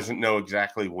point. He doesn't know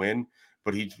exactly when,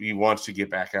 but he wants to get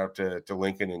back out to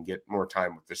Lincoln and get more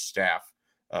time with the staff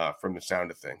from the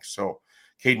sound of things. So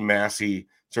Caden Massey,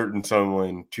 certainly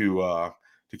someone to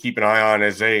keep an eye on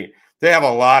as they have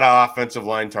a lot of offensive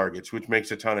line targets, which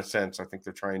makes a ton of sense. I think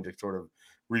they're trying to sort of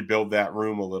rebuild that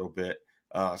room a little bit.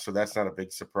 So that's not a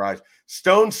big surprise.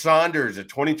 Stone Saunders, a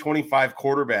 2025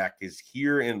 quarterback, is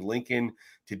here in Lincoln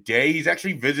today. He's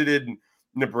actually visited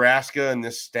Nebraska and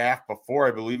this staff before.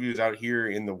 I believe he was out here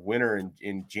in the winter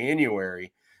in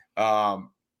January.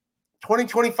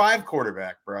 2025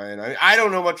 quarterback, Brian. I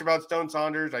don't know much about Stone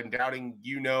Saunders. I'm doubting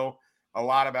you know a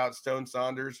lot about Stone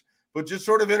Saunders. But just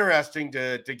sort of interesting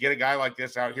to get a guy like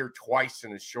this out here twice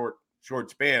in a short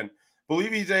span.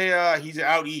 Believe he's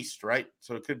out east, right?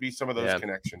 So it could be some of those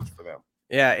connections for them.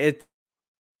 Yeah,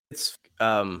 it's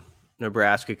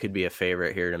Nebraska could be a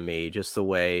favorite here to me. Just the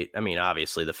way, I mean,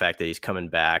 obviously the fact that he's coming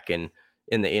back and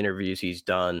in the interviews he's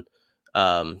done,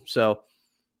 So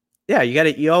yeah,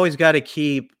 you always got to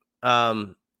keep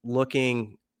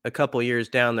looking a couple years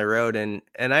down the road. And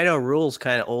I know Rule's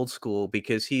kind of old school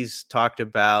because he's talked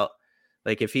about,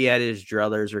 like, if he had his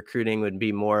druthers, recruiting would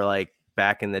be more like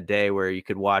back in the day where you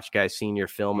could watch guys senior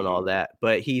film and all that.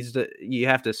 But you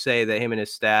have to say that him and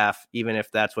his staff, even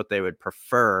if that's what they would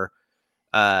prefer,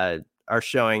 are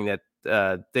showing that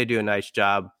they do a nice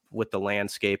job with the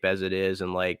landscape as it is,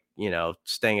 and, like,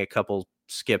 staying a couple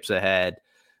skips ahead.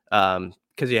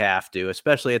 Because you have to,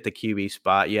 especially at the QB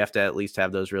spot, you have to at least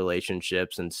have those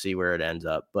relationships and see where it ends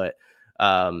up. But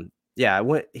yeah, it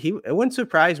wouldn't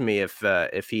surprise me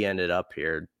if he ended up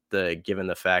here, given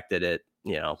the fact that it,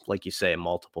 like you say,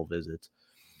 multiple visits.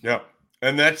 Yeah.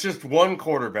 And that's just one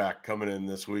quarterback coming in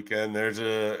this weekend.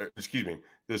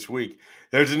 This week.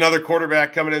 There's another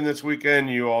quarterback coming in this weekend.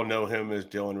 You all know him as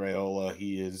Dylan Raiola.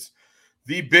 He is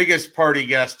the biggest party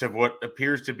guest of what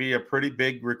appears to be a pretty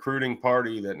big recruiting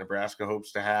party that Nebraska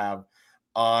hopes to have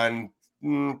on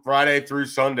Friday through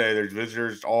Sunday. There's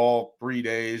visitors all 3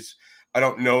 days. I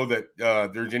don't know that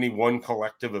there's any one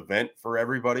collective event for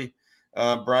everybody,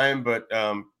 Brian, but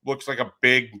looks like a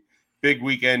big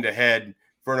weekend ahead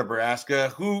for Nebraska,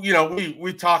 who,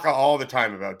 we talk all the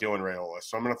time about Dylan Raiola,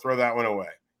 so I'm going to throw that one away.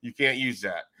 You can't use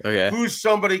that. Okay. Who's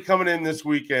somebody coming in this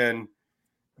weekend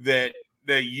that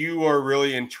you are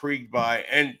really intrigued by?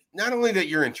 And not only that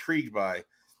you're intrigued by,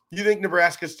 you think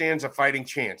Nebraska stands a fighting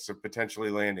chance of potentially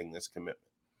landing this commitment?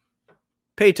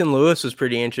 Peyton Lewis is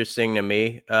pretty interesting to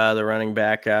me, the running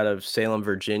back out of Salem,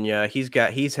 Virginia.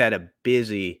 He's had a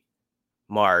busy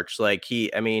March. I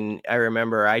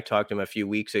remember I talked to him a few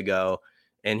weeks ago,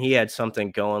 and he had something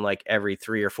going like every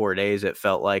 3 or 4 days, it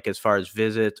felt like, as far as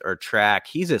visits or track.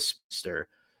 He's a speedster.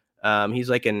 He's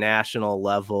like a national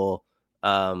level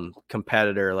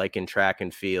competitor, like in track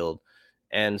and field.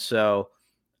 And so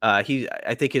I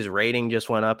think his rating just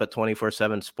went up at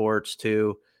 247 Sports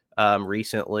too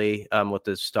recently with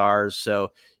the stars.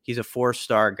 So he's a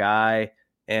 4-star guy.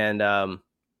 And I don't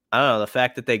know, the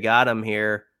fact that they got him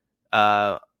here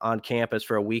on campus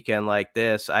for a weekend like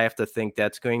this, I have to think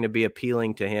that's going to be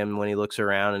appealing to him when he looks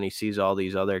around and he sees all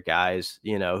these other guys,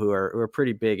 who are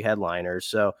pretty big headliners.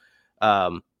 So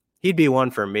he'd be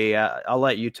one for me. I'll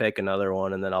let you take another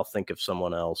one, and then I'll think of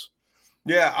someone else.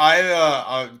 Yeah,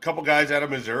 a couple guys out of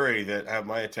Missouri that have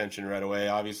my attention right away.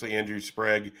 Obviously, Andrew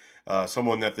Sprague,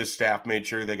 someone that this staff made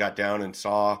sure they got down and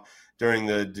saw during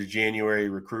the January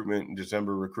recruitment and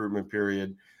December recruitment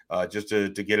period, just to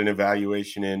get an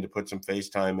evaluation in, to put some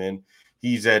FaceTime in.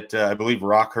 He's at, I believe,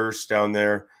 Rockhurst down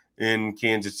there in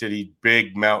Kansas City,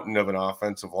 big mountain of an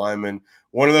offensive lineman.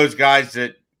 One of those guys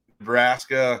that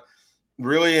Nebraska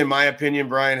really, in my opinion,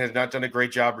 Brian, has not done a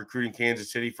great job recruiting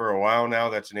Kansas City for a while now.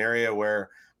 That's an area where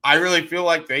I really feel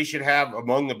like they should have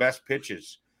among the best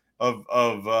pitches of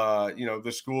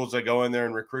the schools that go in there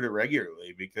and recruit it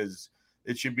regularly, because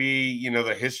it should be,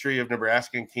 the history of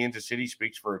Nebraska and Kansas City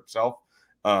speaks for itself.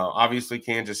 Obviously,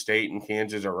 Kansas State and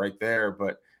Kansas are right there,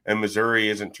 and Missouri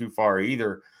isn't too far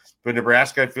either. But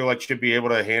Nebraska, I feel like, should be able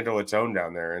to handle its own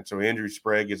down there. And so Andrew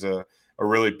Sprague is a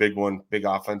really big one, big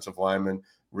offensive lineman.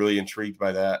 Really intrigued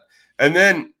by that. And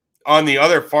then on the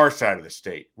other far side of the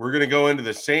state, we're going to go into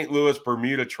the St. Louis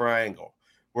Bermuda Triangle,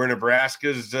 where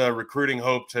Nebraska's recruiting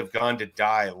hopes have gone to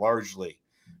die largely.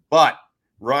 But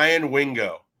Ryan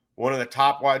Wingo, one of the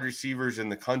top wide receivers in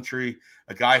the country,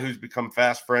 a guy who's become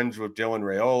fast friends with Dylan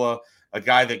Raiola, a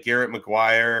guy that Garrett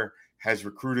McGuire has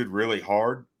recruited really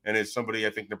hard, and is somebody I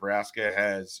think Nebraska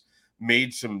has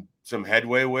made some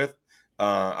headway with.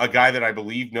 A guy that I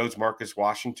believe knows Marcus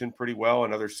Washington pretty well,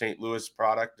 another St. Louis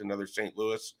product, another St.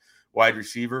 Louis wide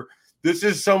receiver. This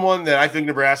is someone that I think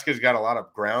Nebraska's got a lot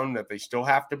of ground that they still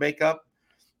have to make up.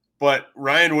 But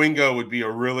Ryan Wingo would be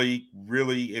a really,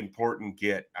 really important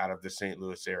get out of the St.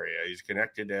 Louis area. He's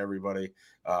connected to everybody.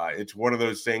 It's one of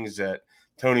those things that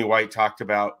Tony White talked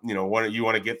about. You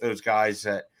want to get those guys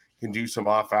that can do some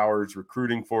off hours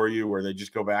recruiting for you, where they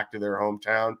just go back to their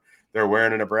hometown. They're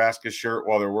wearing a Nebraska shirt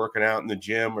while they're working out in the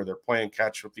gym, or they're playing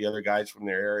catch with the other guys from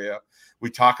their area. We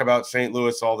talk about St.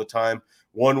 Louis all the time.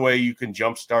 One way you can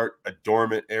jumpstart a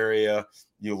dormant area,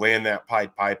 you land that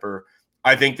Pied Piper.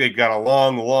 I think they've got a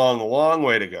long, long, long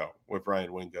way to go with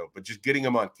Ryan Wingo, but just getting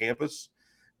him on campus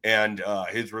and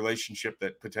his relationship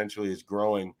that potentially is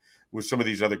growing with some of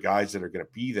these other guys that are going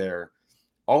to be there,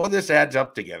 all of this adds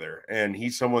up together. And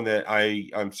he's someone that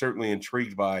I'm certainly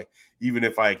intrigued by, even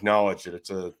if I acknowledge that it's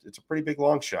a pretty big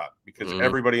long shot, because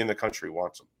everybody in the country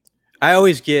wants him.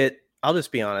 I'll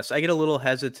just be honest, I get a little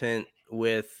hesitant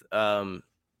with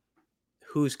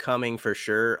who's coming for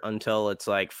sure until it's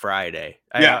like Friday.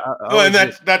 Yeah. And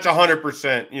that's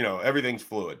 100%, everything's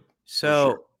fluid.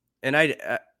 So, and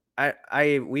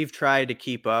we've tried to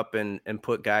keep up and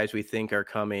put guys we think are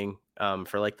coming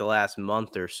for like the last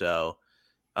month or so.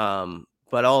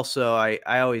 But also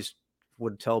I always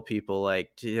would tell people,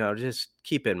 like, just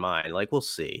keep in mind, like, we'll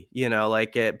see,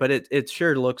 like but it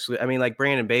sure looks, I mean, like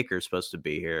Brandon Baker's supposed to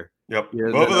be here. Yep.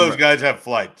 Both of those guys have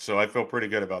flights, so I feel pretty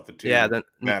good about the two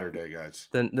Matter Day guys.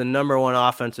 The number one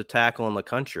offensive tackle in the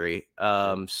country.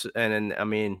 And I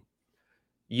mean,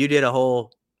 you did a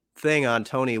whole thing on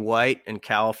Tony White in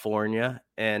California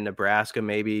and Nebraska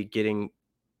maybe getting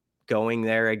going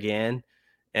there again.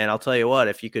 And I'll tell you what,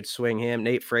 if you could swing him,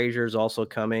 Nate Frazier is also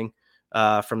coming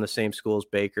from the same school as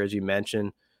Baker, as you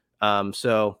mentioned.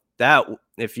 So that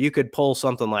if you could pull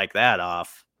something like that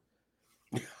off.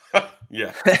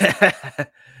 Yeah.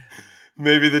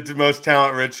 Maybe the most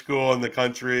talent-rich school in the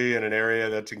country in an area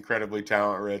that's incredibly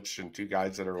talent-rich, and two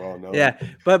guys that are well-known. Yeah,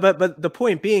 but the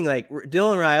point being, like,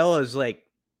 Dylan Raiola is like,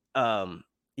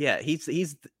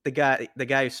 he's the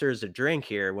guy who serves the drink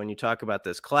here when you talk about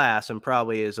this class, and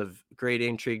probably is of great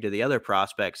intrigue to the other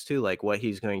prospects too, like what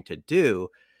he's going to do.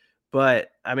 But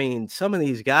I mean, some of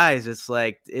these guys, it's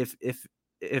like if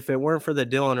it weren't for the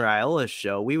Dylan Raiola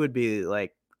show, we would be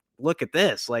like, look at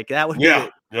this, like that would be.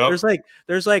 Yep.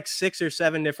 There's like 6 or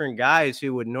 7 different guys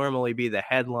who would normally be the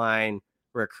headline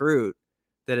recruit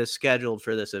that is scheduled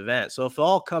for this event. So if it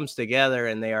all comes together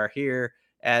and they are here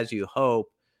as you hope,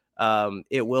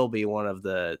 it will be one of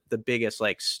the biggest,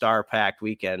 like, star-packed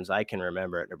weekends I can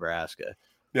remember at Nebraska.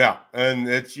 Yeah, and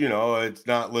it's, it's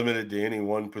not limited to any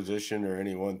one position or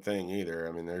any one thing either.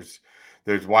 I mean,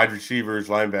 there's wide receivers,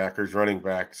 linebackers, running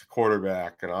backs,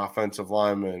 quarterback, an offensive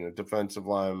lineman, a defensive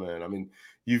lineman. I mean,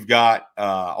 you've got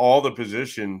all the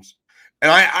positions.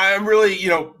 And I'm really,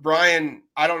 Brian,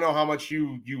 I don't know how much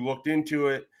you looked into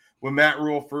it. When Matt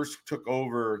Rule first took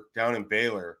over down in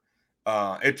Baylor,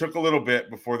 it took a little bit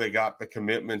before they got the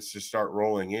commitments to start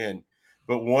rolling in.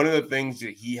 But one of the things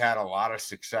that he had a lot of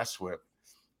success with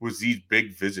was these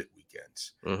big visit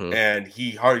weekends. Mm-hmm. And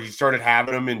he started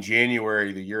having them in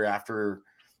January,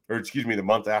 the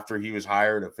month after he was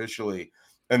hired officially.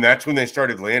 And that's when they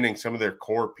started landing some of their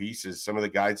core pieces, some of the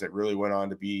guys that really went on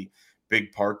to be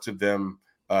big parts of them,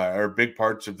 or big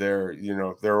parts of their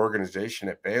organization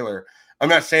at Baylor. I'm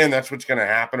not saying that's what's going to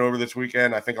happen over this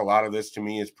weekend. I think a lot of this to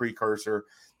me is precursor,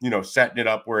 setting it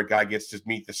up where a guy gets to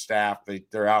meet the staff.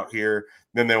 They're out here.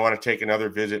 Then they want to take another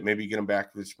visit, maybe get them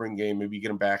back for the spring game, maybe get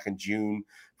them back in June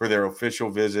for their official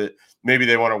visit. Maybe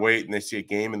they want to wait and they see a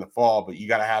game in the fall, but you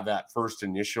got to have that first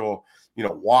initial,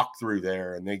 walk through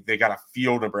there. And they got to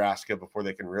feel Nebraska before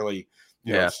they can really,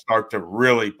 start to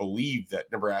really believe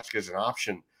that Nebraska is an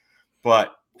option.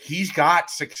 But he's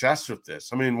got success with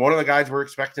this. I mean, one of the guys we're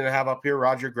expecting to have up here,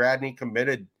 Roger Gradney,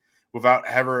 committed without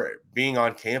ever being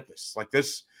on campus. Like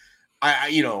this,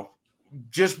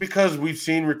 just because we've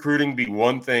seen recruiting be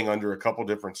one thing under a couple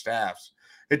different staffs,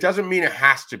 it doesn't mean it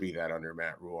has to be that under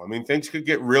Matt Rule. I mean, things could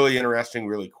get really interesting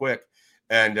really quick.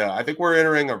 And I think we're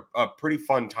entering a pretty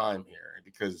fun time here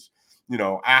because,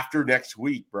 after next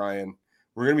week, Brian,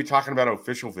 we're going to be talking about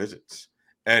official visits.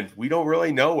 And we don't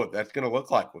really know what that's going to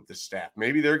look like with the staff.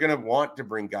 Maybe they're going to want to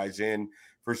bring guys in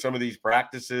for some of these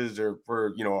practices or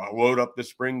for, load up the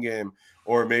spring game,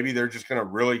 or maybe they're just going to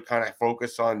really kind of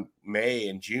focus on May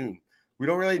and June. We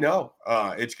don't really know.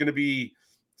 It's going to be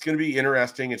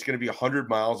interesting. It's going to be 100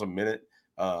 miles a minute.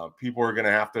 People are going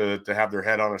to have their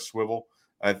head on a swivel,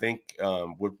 I think,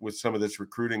 with some of this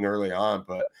recruiting early on,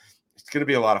 but it's going to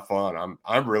be a lot of fun.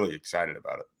 I'm really excited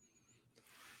about it.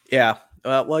 Yeah.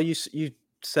 Well, you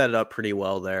set it up pretty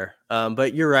well there.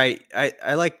 But you're right.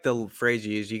 I like the phrase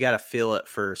you use. You got to feel it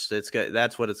first.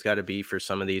 That's what it's got to be for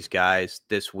some of these guys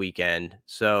this weekend.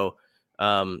 So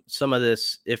some of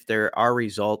this, if there are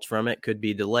results from it, could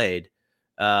be delayed.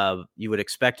 You would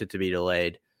expect it to be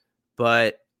delayed.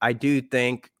 But I do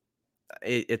think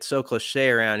it's so cliche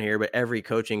around here, but every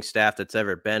coaching staff that's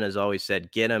ever been has always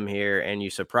said, get them here and you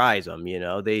surprise them.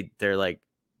 They're like,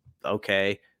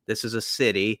 okay, this is a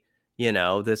city.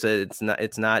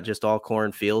 It's not just all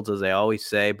cornfields, as they always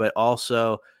say, but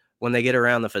also when they get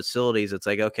around the facilities, it's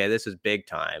like, okay, this is big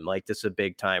time. Like, this is a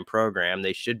big time program.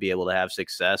 They should be able to have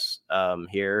success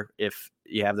here if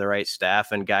you have the right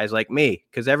staff and guys like me,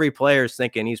 because every player is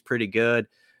thinking he's pretty good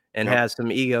and has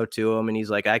some ego to him. And he's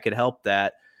like, I could help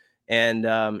that. And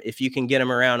if you can get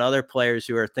them around other players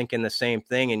who are thinking the same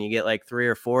thing, and you get like 3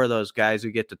 or 4 of those guys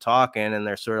who get to talking and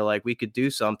they're sort of like, we could do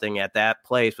something at that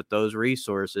place with those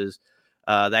resources,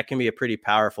 that can be a pretty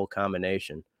powerful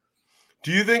combination.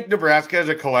 Do you think Nebraska has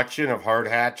a collection of hard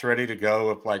hats ready to go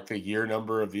with like the year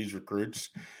number of these recruits?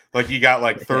 Like you got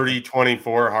like 30,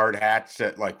 24 hard hats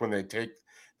that like when they take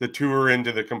tour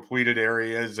into the completed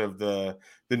areas of the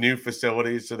new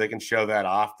facilities, so they can show that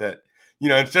off. That,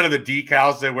 instead of the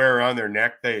decals they wear around their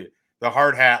neck, the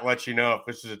hard hat lets you know if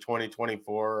this is a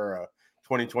 2024 or a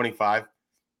 2025.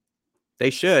 They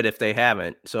should, if they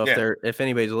haven't. So Yeah. if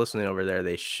anybody's listening over there,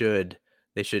 they should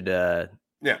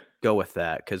go with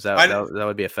that, because that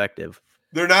would be effective.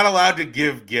 They're not allowed to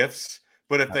give gifts,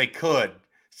 but if they could,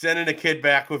 sending a kid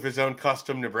back with his own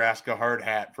custom Nebraska hard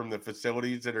hat from the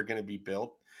facilities that are going to be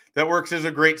built, that works as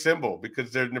a great symbol,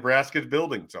 because Nebraska's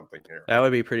building something here. That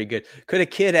would be pretty good. Could a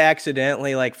kid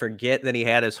accidentally forget that he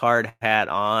had his hard hat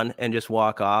on and just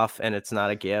walk off, and it's not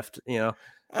a gift?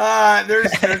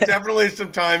 There's definitely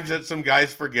some times that some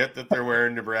guys forget that they're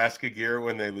wearing Nebraska gear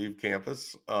when they leave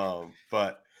campus.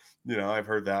 But I've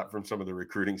heard that from some of the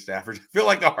recruiting staffers. I feel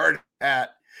like the hard hat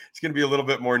is going to be a little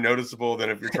bit more noticeable than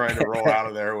if you're trying to roll out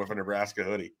of there with a Nebraska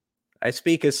hoodie. I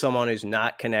speak as someone who's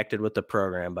not connected with the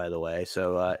program, by the way.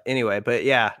 So anyway, but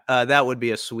yeah, that would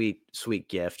be a sweet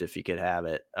gift if you could have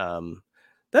it.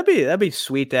 That'd be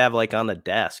sweet to have on the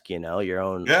desk, your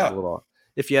own little.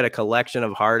 If you had a collection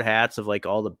of hard hats of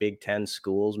all the Big Ten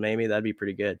schools, maybe that'd be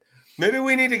pretty good. Maybe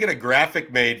we need to get a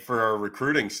graphic made for our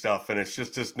recruiting stuff, and it's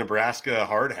just this Nebraska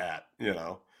hard hat,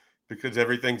 because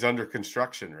everything's under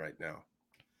construction right now.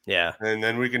 Yeah. And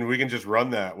then we can just run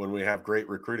that when we have great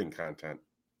recruiting content.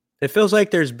 It feels like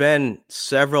there's been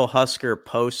several Husker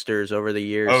posters over the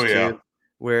years too,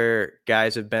 where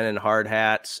guys have been in hard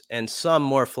hats, and some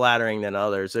more flattering than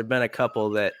others. There've been a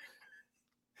couple that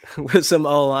with some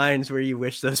O-lines where you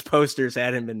wish those posters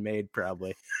hadn't been made,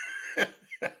 probably.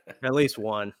 At least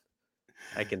one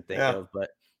I can think of, but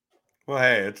well,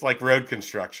 hey, it's like road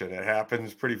construction. It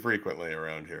happens pretty frequently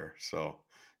around here. So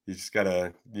you just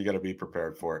gotta be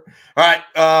prepared for it. All right.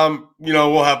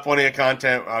 We'll have plenty of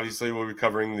content. Obviously, we'll be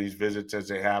covering these visits as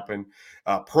they happen.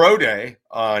 Pro Day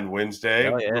on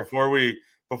Wednesday. Oh, yeah. Before we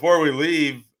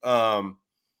leave,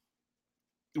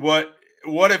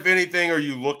 what, if anything, are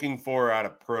you looking for out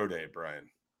of Pro Day, Brian?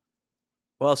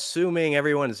 Well, assuming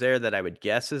everyone's there that I would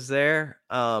guess is there.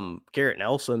 Garrett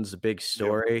Nelson's a big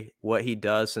story. Yep. What he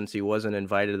does since he wasn't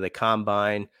invited to the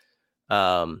combine.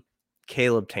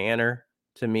 Caleb Tanner,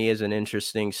 to me, is an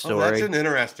interesting story. Oh, that's an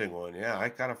interesting one. Yeah, I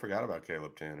kind of forgot about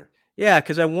Caleb Tanner. Yeah,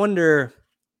 because I wonder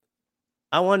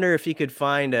if he could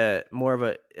find at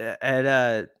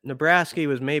Nebraska. He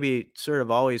was maybe sort of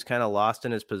always kind of lost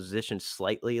in his position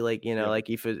slightly, he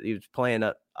was playing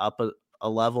up a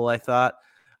level, I thought.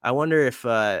 I wonder if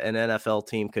an NFL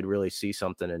team could really see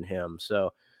something in him.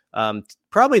 So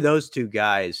probably those two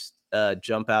guys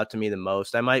jump out to me the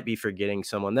most. I might be forgetting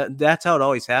someone. That's how it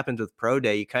always happens with Pro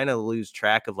Day. You kind of lose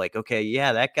track of okay,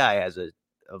 yeah, that guy has a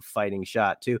fighting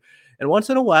shot too. And once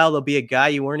in a while, there'll be a guy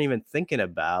you weren't even thinking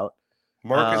about.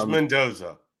 Marcus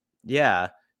Mendoza. Yeah,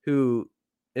 who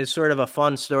is sort of a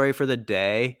fun story for the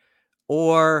day.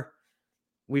 Or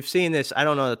we've seen this. I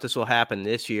don't know that this will happen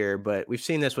this year, but we've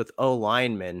seen this with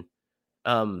O-linemen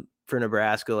for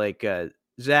Nebraska.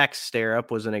 Zach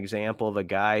Sterup was an example of a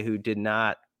guy who did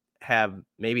not have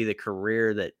maybe the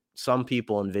career that some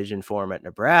people envisioned for him at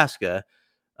Nebraska,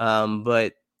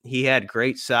 but he had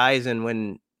great size. And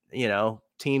when,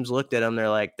 teams looked at him, they're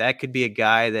like, that could be a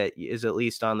guy that is at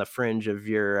least on the fringe of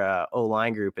your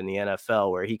O-line group in the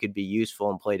NFL, where he could be useful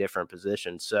and play different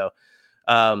positions. So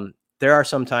there are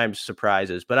sometimes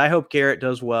surprises, but I hope Garrett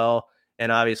does well,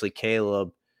 and obviously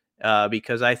Caleb,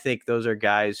 because I think those are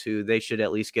guys who they should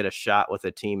at least get a shot with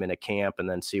a team in a camp and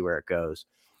then see where it goes.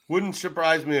 Wouldn't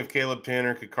surprise me if Caleb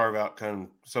Tanner could carve out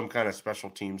some kind of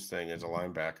special teams thing as a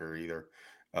linebacker either.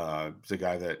 It's a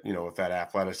guy that, with that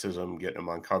athleticism, getting him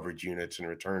on coverage units and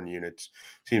return units,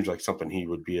 seems like something he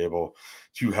would be able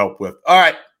to help with. All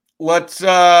right, let's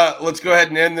go ahead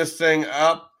and end this thing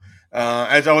up.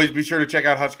 As always, be sure to check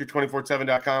out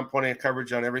Husker247.com. Plenty of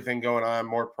coverage on everything going on.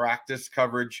 More practice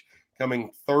coverage coming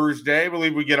Thursday. I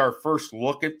believe we get our first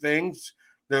look at things.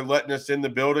 They're letting us in the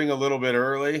building a little bit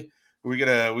early. We get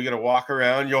a walk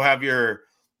around. You'll have your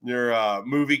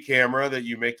movie camera that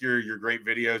you make your great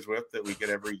videos with that we get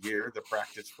every year. The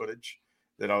practice footage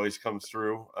that always comes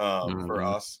through for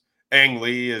us. Ang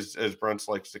Lee, as Bruntz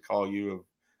likes to call you,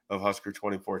 of Husker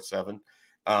 24/7.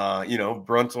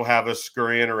 Bruntz will have us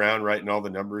scurrying around writing all the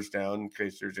numbers down in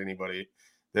case there's anybody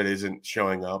that isn't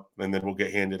showing up, and then we'll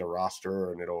get handed a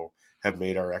roster and it'll have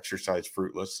made our exercise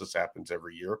fruitless. This happens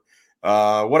every year.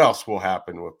 What else will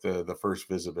happen with the first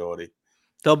visibility?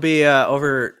 There'll be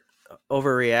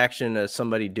overreaction to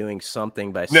somebody doing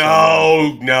something by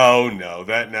someone. No,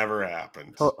 that never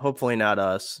happened. Hopefully not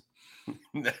us.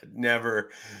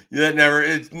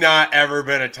 It's not ever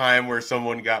been a time where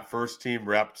someone got first team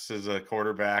reps as a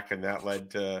quarterback, and that led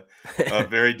to a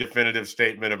very definitive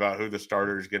statement about who the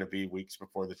starter is going to be weeks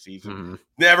before the season. Mm-hmm.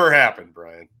 Never happened,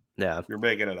 Brian. Yeah. You're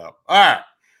making it up. All right.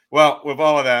 Well, with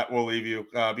all of that, we'll leave you.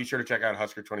 Be sure to check out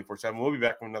Husker247. We'll be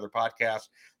back with another podcast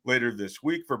later this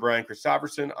week. For Brian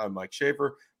Christopherson, I'm Mike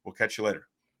Schaefer. We'll catch you later.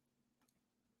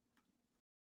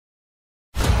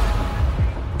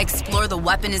 Explore the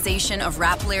weaponization of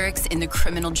rap lyrics in the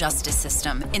criminal justice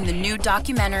system in the new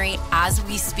documentary, As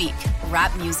We Speak,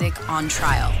 Rap Music on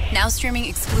Trial. Now streaming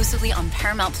exclusively on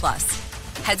Paramount+.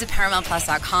 Head to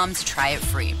ParamountPlus.com to try it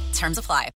free. Terms apply.